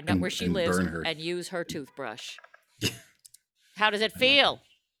 Let's find out where she lives and use her toothbrush. How does it feel?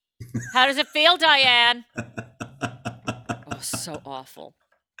 How does it feel, Diane? Oh, so awful.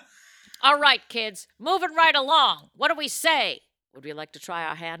 All right, kids, moving right along. What do we say? Would we like to try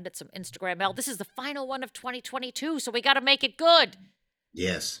our hand at some Instagram mail? This is the final one of 2022, so we got to make it good.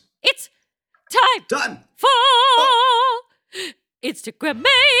 Yes. It's time Done. for Instagram mail.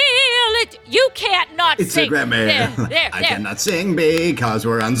 You can't not sing. Instagram mail. There. I cannot sing because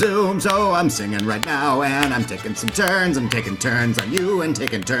we're on Zoom, so I'm singing right now, and I'm taking some turns. I'm taking turns on you and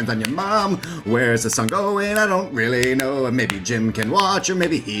taking turns on your mom. Where's the song going? I don't really know. Maybe Jim can watch, or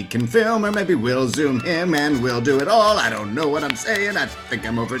maybe he can film, or maybe we'll Zoom him and we'll do it all. I don't know what I'm saying. I think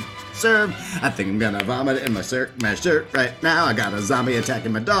I'm overserved. I think I'm gonna vomit in my shirt right now. I got a zombie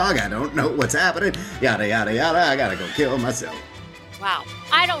attacking my dog. I don't know what's happening. Yada, yada, yada. I gotta go kill myself. Wow.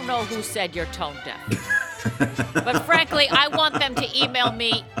 I don't know who said you're tone deaf. But frankly, I want them to email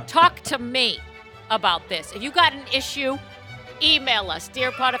me, talk to me about this. If you got an issue, email us,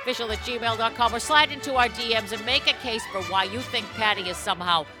 dearpodofficial@gmail.com, or slide into our DMs and make a case for why you think Patty is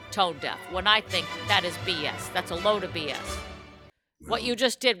somehow tone deaf, when I think that is BS. That's a load of BS. What you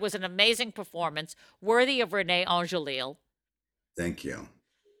just did was an amazing performance, worthy of Renee Angelil. Thank you.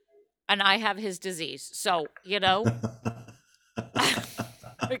 And I have his disease. So,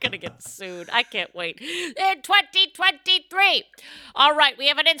 we're going to get sued. I can't wait. In 2023. All right, we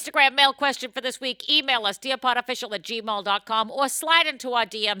have an Instagram mail question for this week. Email us, dearpodofficial@gmail.com, or slide into our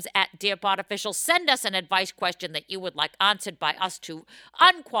DMs at dearpodofficial. Send us an advice question that you would like answered by us two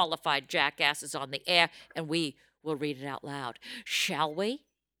unqualified jackasses on the air, and we will read it out loud. Shall we?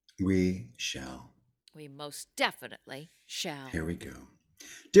 We shall. We most definitely shall. Here we go.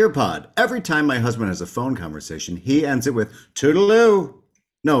 Dear Pod, every time my husband has a phone conversation, he ends it with toodaloo.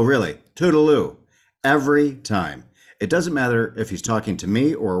 No, really, toodaloo. Every time. It doesn't matter if he's talking to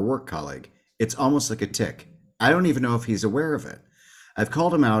me or a work colleague. It's almost like a tic. I don't even know if he's aware of it. I've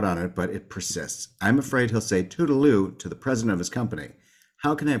called him out on it, but it persists. I'm afraid he'll say toodaloo to the president of his company.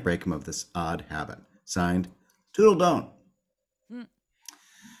 How can I break him of this odd habit? Signed, Toodle Don't.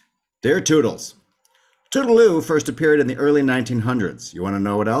 Dear Toodles, Toodaloo first appeared in the early 1900s. You want to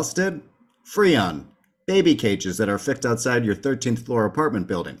know what else did? Freon, baby cages that are fixed outside your 13th floor apartment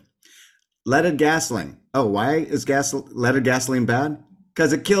building. Leaded gasoline. Oh, why is leaded gasoline bad?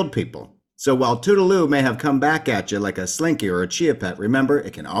 Because it killed people. So while Toodaloo may have come back at you like a slinky or a chia pet, remember,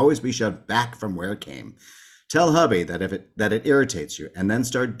 it can always be shoved back from where it came. Tell hubby that it irritates you, and then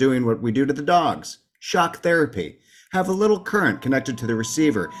start doing what we do to the dogs. Shock therapy. Have a little current connected to the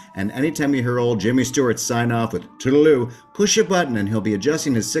receiver, and anytime you hear old Jimmy Stewart sign off with Toodaloo, push a button and he'll be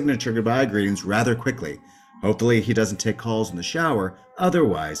adjusting his signature goodbye greetings rather quickly. Hopefully he doesn't take calls in the shower,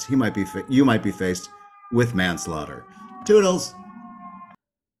 otherwise you might be faced with manslaughter. Toodles!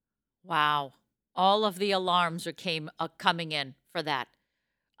 Wow. All of the alarms are coming in for that.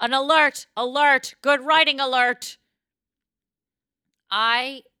 An alert! Alert! Good writing alert!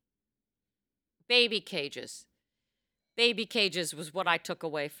 Baby cages. Baby cages was what I took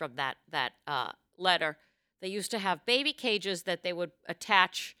away from that letter. They used to have baby cages that they would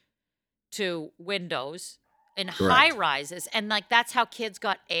attach to windows in high rises, and like that's how kids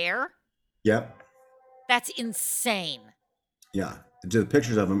got air. Yep. That's insane. Yeah. The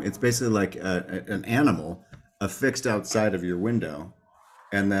pictures of them, it's basically like an animal affixed outside of your window,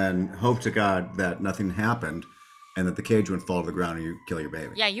 and then hope to God that nothing happened and that the cage wouldn't fall to the ground and you kill your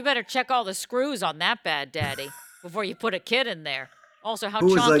baby. Yeah, you better check all the screws on that bad daddy before you put a kid in there. Also, how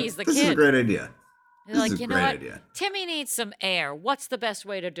chunky is the kid? This is a great idea. They're like, you know what? Timmy needs some air. What's the best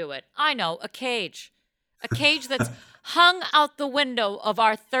way to do it? I know, a cage. A cage that's hung out the window of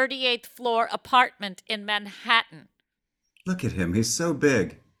our 38th floor apartment in Manhattan. Look at him. He's so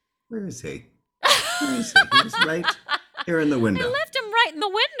big. Where is he? Where is he? He's right here in the window. They left him right in the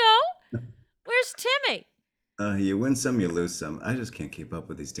window. Where's Timmy? You win some, you lose some. I just can't keep up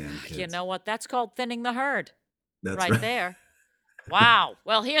with these damn kids. You know what? That's called thinning the herd. That's right there. Wow.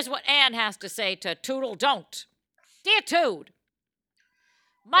 Well, here's what Anne has to say to Toodle Don't. Dear Tood,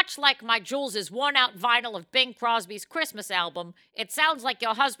 Much like my Jules' worn-out vinyl of Bing Crosby's Christmas album, it sounds like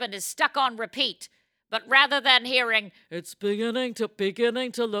your husband is stuck on repeat. But rather than hearing, it's beginning to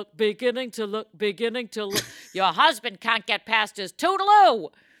look, your husband can't get past his toodaloo.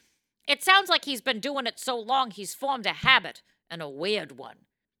 It sounds like he's been doing it so long he's formed a habit, and a weird one.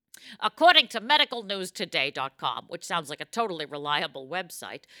 According to medicalnewstoday.com, which sounds like a totally reliable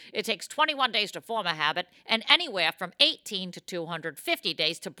website, it takes 21 days to form a habit and anywhere from 18 to 250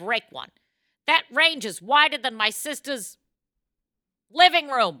 days to break one. That range is wider than my sister's living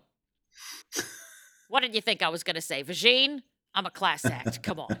room. What did you think I was going to say, Vagine? I'm a class act.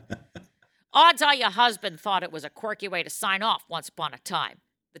 Come on. Odds are your husband thought it was a quirky way to sign off once upon a time,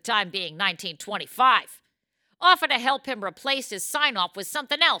 the time being 1925. Offer to help him replace his sign-off with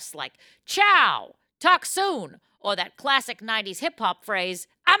something else like ciao, talk soon, or that classic 90s hip-hop phrase,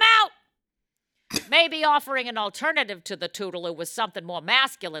 I'm out! Maybe offering an alternative to the toodaloo with something more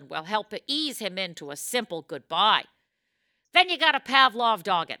masculine will help ease him into a simple goodbye. Then you gotta Pavlov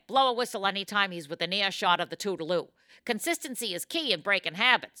dog it. Blow a whistle anytime he's within earshot of the toodaloo. Consistency is key in breaking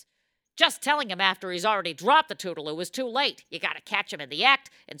habits. Just telling him after he's already dropped the toodaloo is too late. You gotta catch him in the act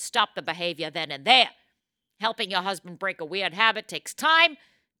and stop the behavior then and there. Helping your husband break a weird habit takes time,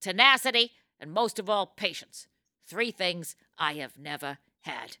 tenacity, and most of all, patience. 3 things I have never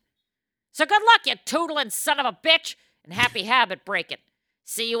had. So good luck, you tootling son of a bitch, and happy habit breaking.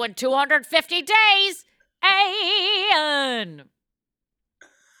 See you in 250 days.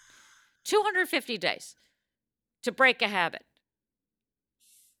 250 days to break a habit.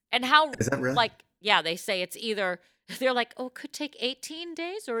 And how, Is that really? Yeah, they say it's either, they're like, it could take 18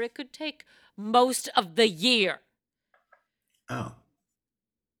 days or it could take most of the year. Oh.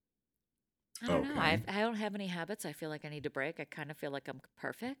 I don't know. Okay. I don't have any habits I feel like I need to break. I kind of feel like I'm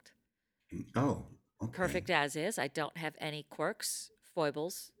perfect. Oh. Okay. Perfect as is. I don't have any quirks,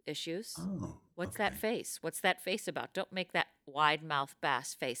 foibles, issues. Oh. What's okay. that face? What's that face about? Don't make that wide mouth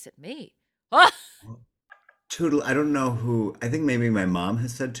bass face at me. Ah! Toodle. I don't know who. I think maybe my mom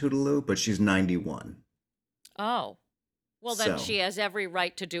has said toodaloo, but she's 91. Oh. Well, then So- she has every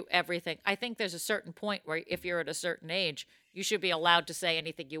right to do everything. I think there's a certain point where if you're at a certain age, you should be allowed to say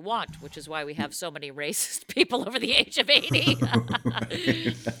anything you want, which is why we have so many racist people over the age of 80.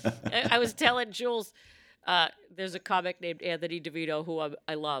 I was telling Jules, there's a comic named Anthony DeVito who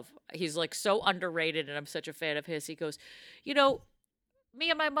I love. He's like so underrated, and I'm such a fan of his. He goes, me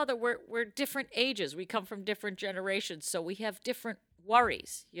and my mother, we're different ages. We come from different generations, so we have different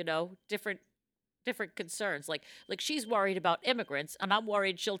worries, different concerns. Like she's worried about immigrants, and I'm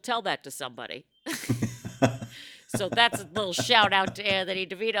worried she'll tell that to somebody. So that's a little shout out to Anthony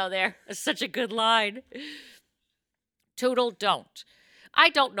DeVito there. That's such a good line. Toodle don't. I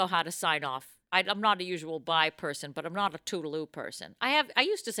don't know how to sign off. I'm not a usual bye person, but I'm not a toodaloo person. I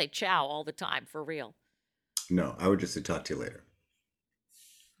used to say ciao all the time, for real. No, I would just say talk to you later.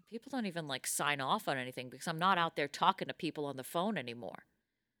 People don't even sign off on anything because I'm not out there talking to people on the phone anymore.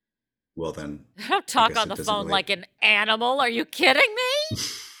 Well then. I don't talk guess on it the doesn't phone really- like an animal. Are you kidding me?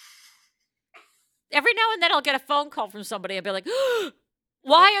 Every now and then I'll get a phone call from somebody and be like,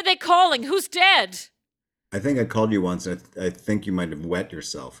 why are they calling? Who's dead? I think I called you once. And I think you might have wet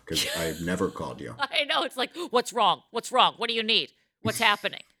yourself because I've never called you. I know. It's like, what's wrong? What's wrong? What do you need? What's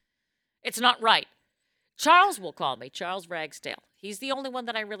happening? It's not right. Charles will call me, Charles Ragsdale. He's the only one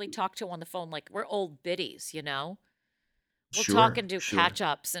that I really talk to on the phone. Like, we're old biddies, We'll Sure, talk and do sure.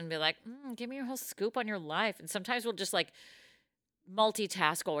 catch-ups and be like, give me your whole scoop on your life. And sometimes we'll just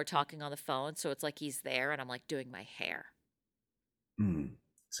multitask while we're talking on the phone. So it's like he's there and I'm doing my hair.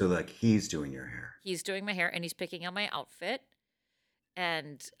 So he's doing your hair. He's doing my hair and he's picking out my outfit.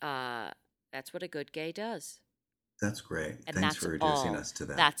 And that's what a good gay does. That's great. And Thanks that's for introducing all. us to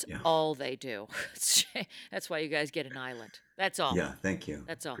that. That's yeah. all they do. That's why you guys get an island. That's all. Yeah, thank you.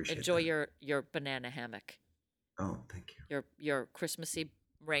 That's all. Appreciate Enjoy that. your banana hammock. Oh, thank you. Your Christmassy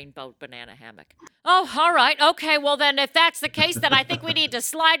rainbow banana hammock. Oh, all right. Okay, well then if that's the case, then I think we need to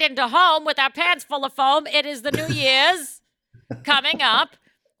slide into home with our pants full of foam. It is the New Year's coming up.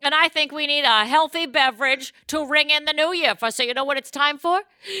 And I think we need a healthy beverage to ring in the new year for. So you know what it's time for?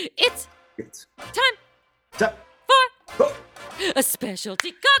 It's time for a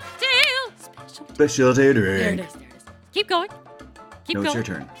specialty cocktail. Specialty There it drink. is. There it is. Keep going. Keep No, going. it's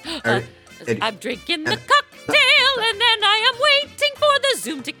your turn. All right. Eddie. I'm drinking the cocktail, and then I am waiting for the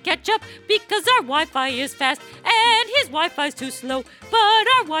Zoom to catch up because our Wi-Fi is fast and his Wi-Fi's too slow. But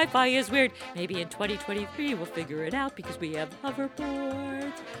our Wi-Fi is weird. Maybe in 2023 we'll figure it out because we have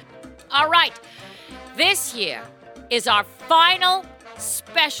hoverboards. All right, this year is our final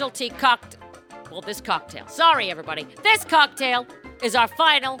specialty cocktail. Well, this cocktail. Sorry, everybody. This cocktail is our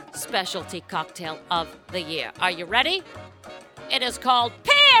final specialty cocktail of the year. Are you ready? It is called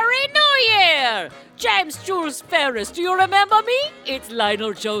Perry New Year! James Jules Ferris, do you remember me? It's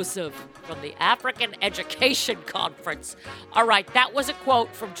Lionel Joseph from the African Education Conference. All right, that was a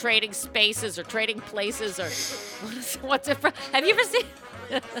quote from Trading Spaces or Trading Places or what's it from? Have you ever seen?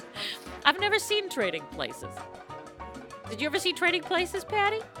 I've never seen Trading Places. Did you ever see Trading Places,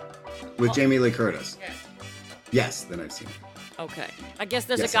 Patty? With Jamie Lee Curtis. Yes, then I've seen it. Okay. I guess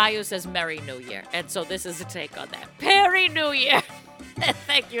there's Yes, a guy who says Merry New Year, and so this is a take on that. Perry New Year!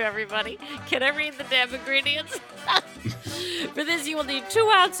 Thank you, everybody. Can I read the damn ingredients? For this, you will need 2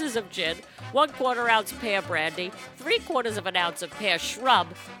 ounces of gin, 1/4 ounce pear brandy, 3/4 of an ounce of pear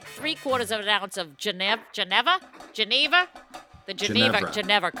shrub, 3/4 of an ounce of Geneva? The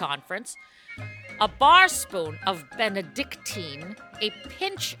Geneva Conference, a bar spoon of Benedictine, a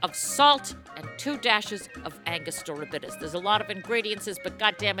pinch of salt, and 2 dashes of Angostura bitters. There's a lot of ingredients, but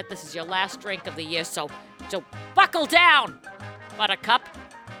goddammit, this is your last drink of the year, so buckle down, Buttercup.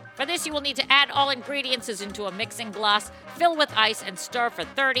 For this, you will need to add all ingredients into a mixing glass, fill with ice, and stir for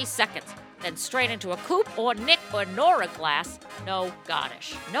 30 seconds. Then strain into a coupe or Nick or Nora glass. No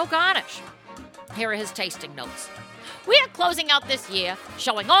garnish. No garnish. Here are his tasting notes. We are closing out this year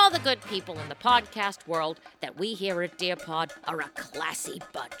showing all the good people in the podcast world that we here at Dear Pod are a classy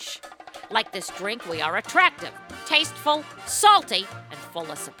bunch. Like this drink, we are attractive, tasteful, salty, and full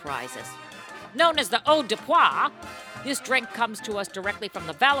of surprises. Known as the Eau de Poire, this drink comes to us directly from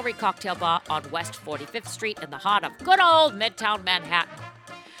the Valerie Cocktail Bar on West 45th Street in the heart of good old Midtown Manhattan.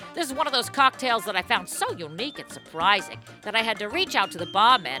 This is one of those cocktails that I found so unique and surprising that I had to reach out to the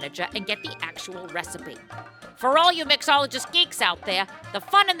bar manager and get the actual recipe. For all you mixologist geeks out there, the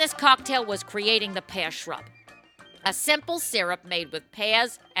fun in this cocktail was creating the pear shrub. A simple syrup made with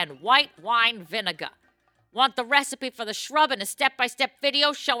pears and white wine vinegar. Want the recipe for the shrub and a step-by-step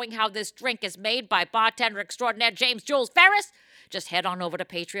video showing how this drink is made by bartender extraordinaire James Jules Ferris? Just head on over to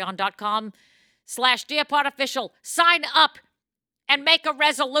patreon.com/DearPodOfficial. Sign up and make a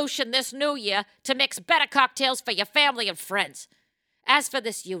resolution this new year to mix better cocktails for your family and friends. As for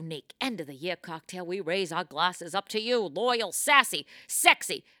this unique end-of-the-year cocktail, we raise our glasses up to you, loyal, sassy,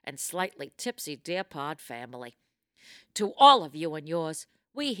 sexy, and slightly tipsy Dear Pod family. To all of you and yours,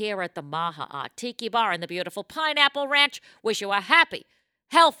 we here at the Maha Art Tiki Bar in the beautiful Pineapple Ranch wish you a happy,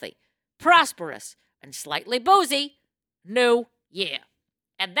 healthy, prosperous, and slightly boozy New Year.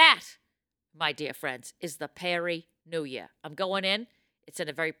 And that, my dear friends, is the Perry New Year. I'm going in. It's in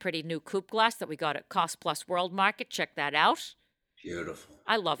a very pretty new coupe glass that we got at Cost Plus World Market. Check that out. Beautiful.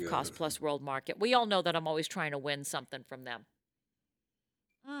 I love Cost Plus World Market. We all know that I'm always trying to win something from them.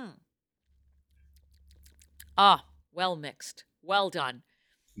 Ah, well mixed. Well done.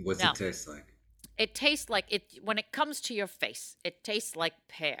 What's Now, it taste like? It tastes like it when it comes to your face. It tastes like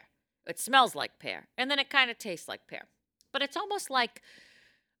pear. It smells like pear, and then it kind of tastes like pear. But it's almost like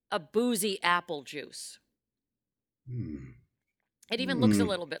a boozy apple juice. It even looks a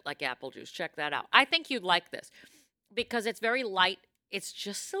little bit like apple juice. Check that out. I think you'd like this because it's very light. It's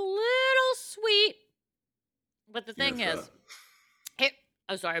just a little sweet. But the thing is,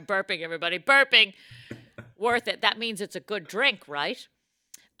 I'm sorry, burping, everybody. Burping. Worth it. That means it's a good drink, right?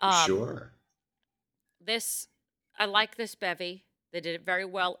 Sure. I like this bevy. They did it very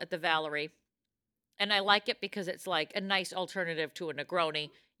well at the Valerie. And I like it because it's like a nice alternative to a Negroni.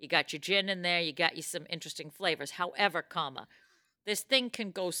 You got your gin in there. You got you some interesting flavors. However, this thing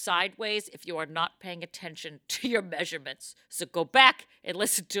can go sideways if you are not paying attention to your measurements. So go back and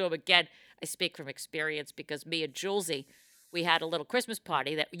listen to them again. I speak from experience because me and Julesy, we had a little Christmas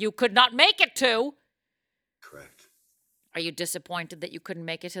party that you could not make it to. Correct. Are you disappointed that you couldn't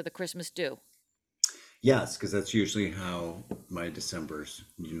make it to the Christmas do? Yes, because that's usually how my Decembers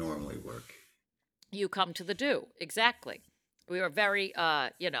normally work. You come to the do. Exactly. We were very,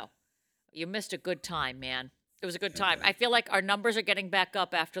 you missed a good time, man. It was a good time. I feel like our numbers are getting back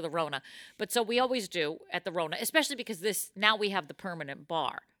up after the Rona. But so we always do at the Rona, especially because now we have the permanent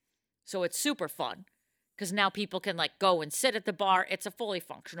bar. So it's super fun because now people can go and sit at the bar. It's a fully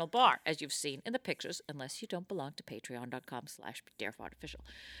functional bar, as you've seen in the pictures, unless you don't belong to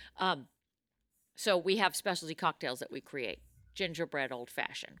patreon.com/DearPodOfficial. So we have specialty cocktails that we create. Gingerbread old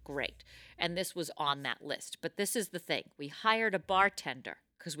fashioned. Great. And this was on that list. But this is the thing. We hired a bartender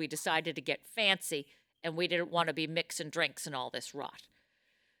because we decided to get fancy and we didn't want to be mixing drinks and all this rot.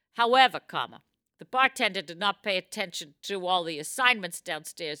 However, the bartender did not pay attention to all the assignments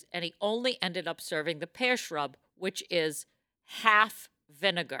downstairs, and he only ended up serving the pear shrub, which is half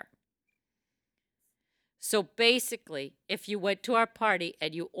vinegar. So basically, if you went to our party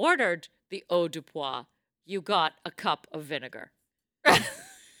and you ordered the Eau de Poire, you got a cup of vinegar.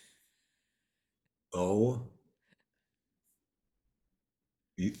 Oh.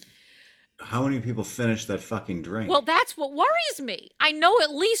 How many people finished that fucking drink? Well, that's what worries me. I know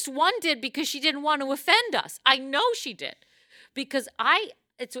at least one did because she didn't want to offend us. I know she did because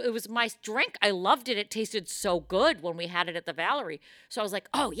it was my drink. I loved it. It tasted so good when we had it at the Valerie. So I was like,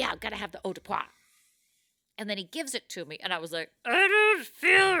 oh yeah, I've got to have the eau de pois. And then he gives it to me, and I was like, I don't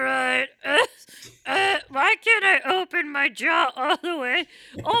feel right. Why can't I open my jaw all the way?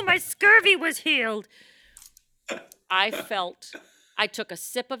 Oh, my scurvy was healed. I took a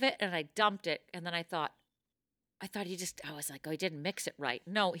sip of it, and I dumped it, and then I thought I was like, oh, he didn't mix it right.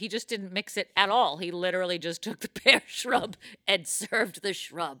 No, he just didn't mix it at all. He literally just took the pear shrub and served the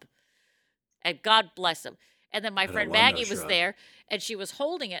shrub. And God bless him. And then my friend Maggie was there, and she was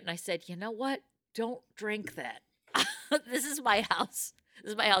holding it, and I said, you know what? Don't drink that. This is my house.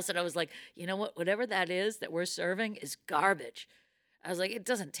 This is my house. And I was like, you know what? Whatever that is that we're serving is garbage. I was like, it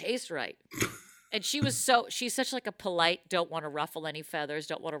doesn't taste right. And she's such like a polite, don't want to ruffle any feathers,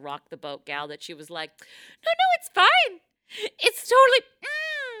 don't want to rock the boat gal that she was like, no, it's fine. It's totally,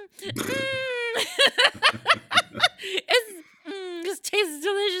 this tastes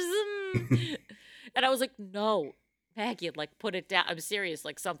delicious. And I was like, no, Maggie, like put it down. I'm serious.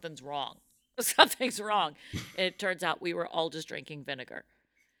 Like something's wrong. Something's wrong. And it turns out we were all just drinking vinegar.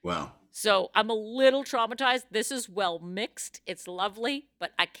 Wow. So I'm a little traumatized. This is well mixed. It's lovely,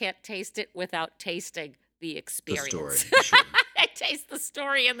 but I can't taste it without tasting the experience. The story. Sure. I taste the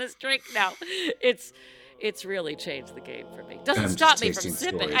story in this drink now. It's really changed the game for me. Doesn't stop me from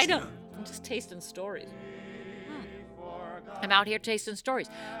sipping. I don't. I'm just tasting stories. I'm out here tasting stories,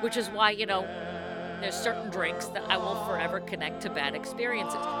 which is why, there's certain drinks that I will forever connect to bad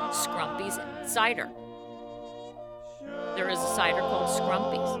experiences. Scrumpy's cider. There is a cider called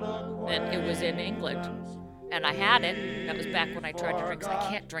Scrumpy's, and it was in England. And I had it. That was back when I tried to drink.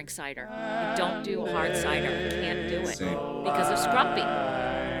 I can't drink cider. I don't do hard cider. I can't do it because of Scrumpy.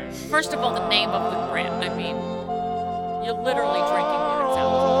 First of all, the name of the brand. I mean, you're literally drinking what it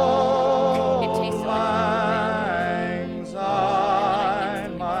sounds like. It tastes like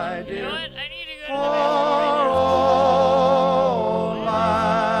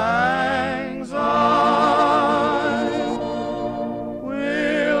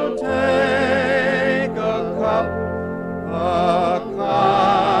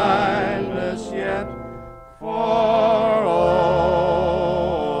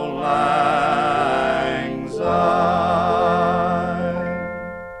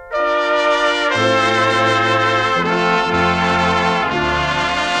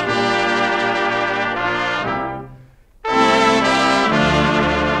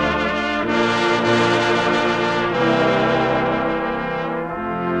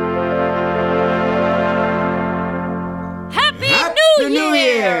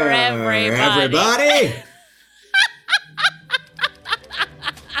everybody.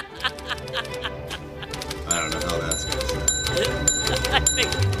 I don't know how that's going to sound.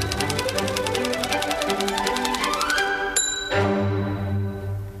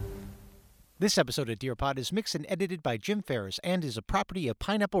 This episode of Dear Pod is mixed and edited by Jim Ferris and is a property of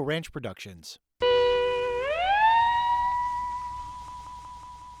Pineapple Ranch Productions.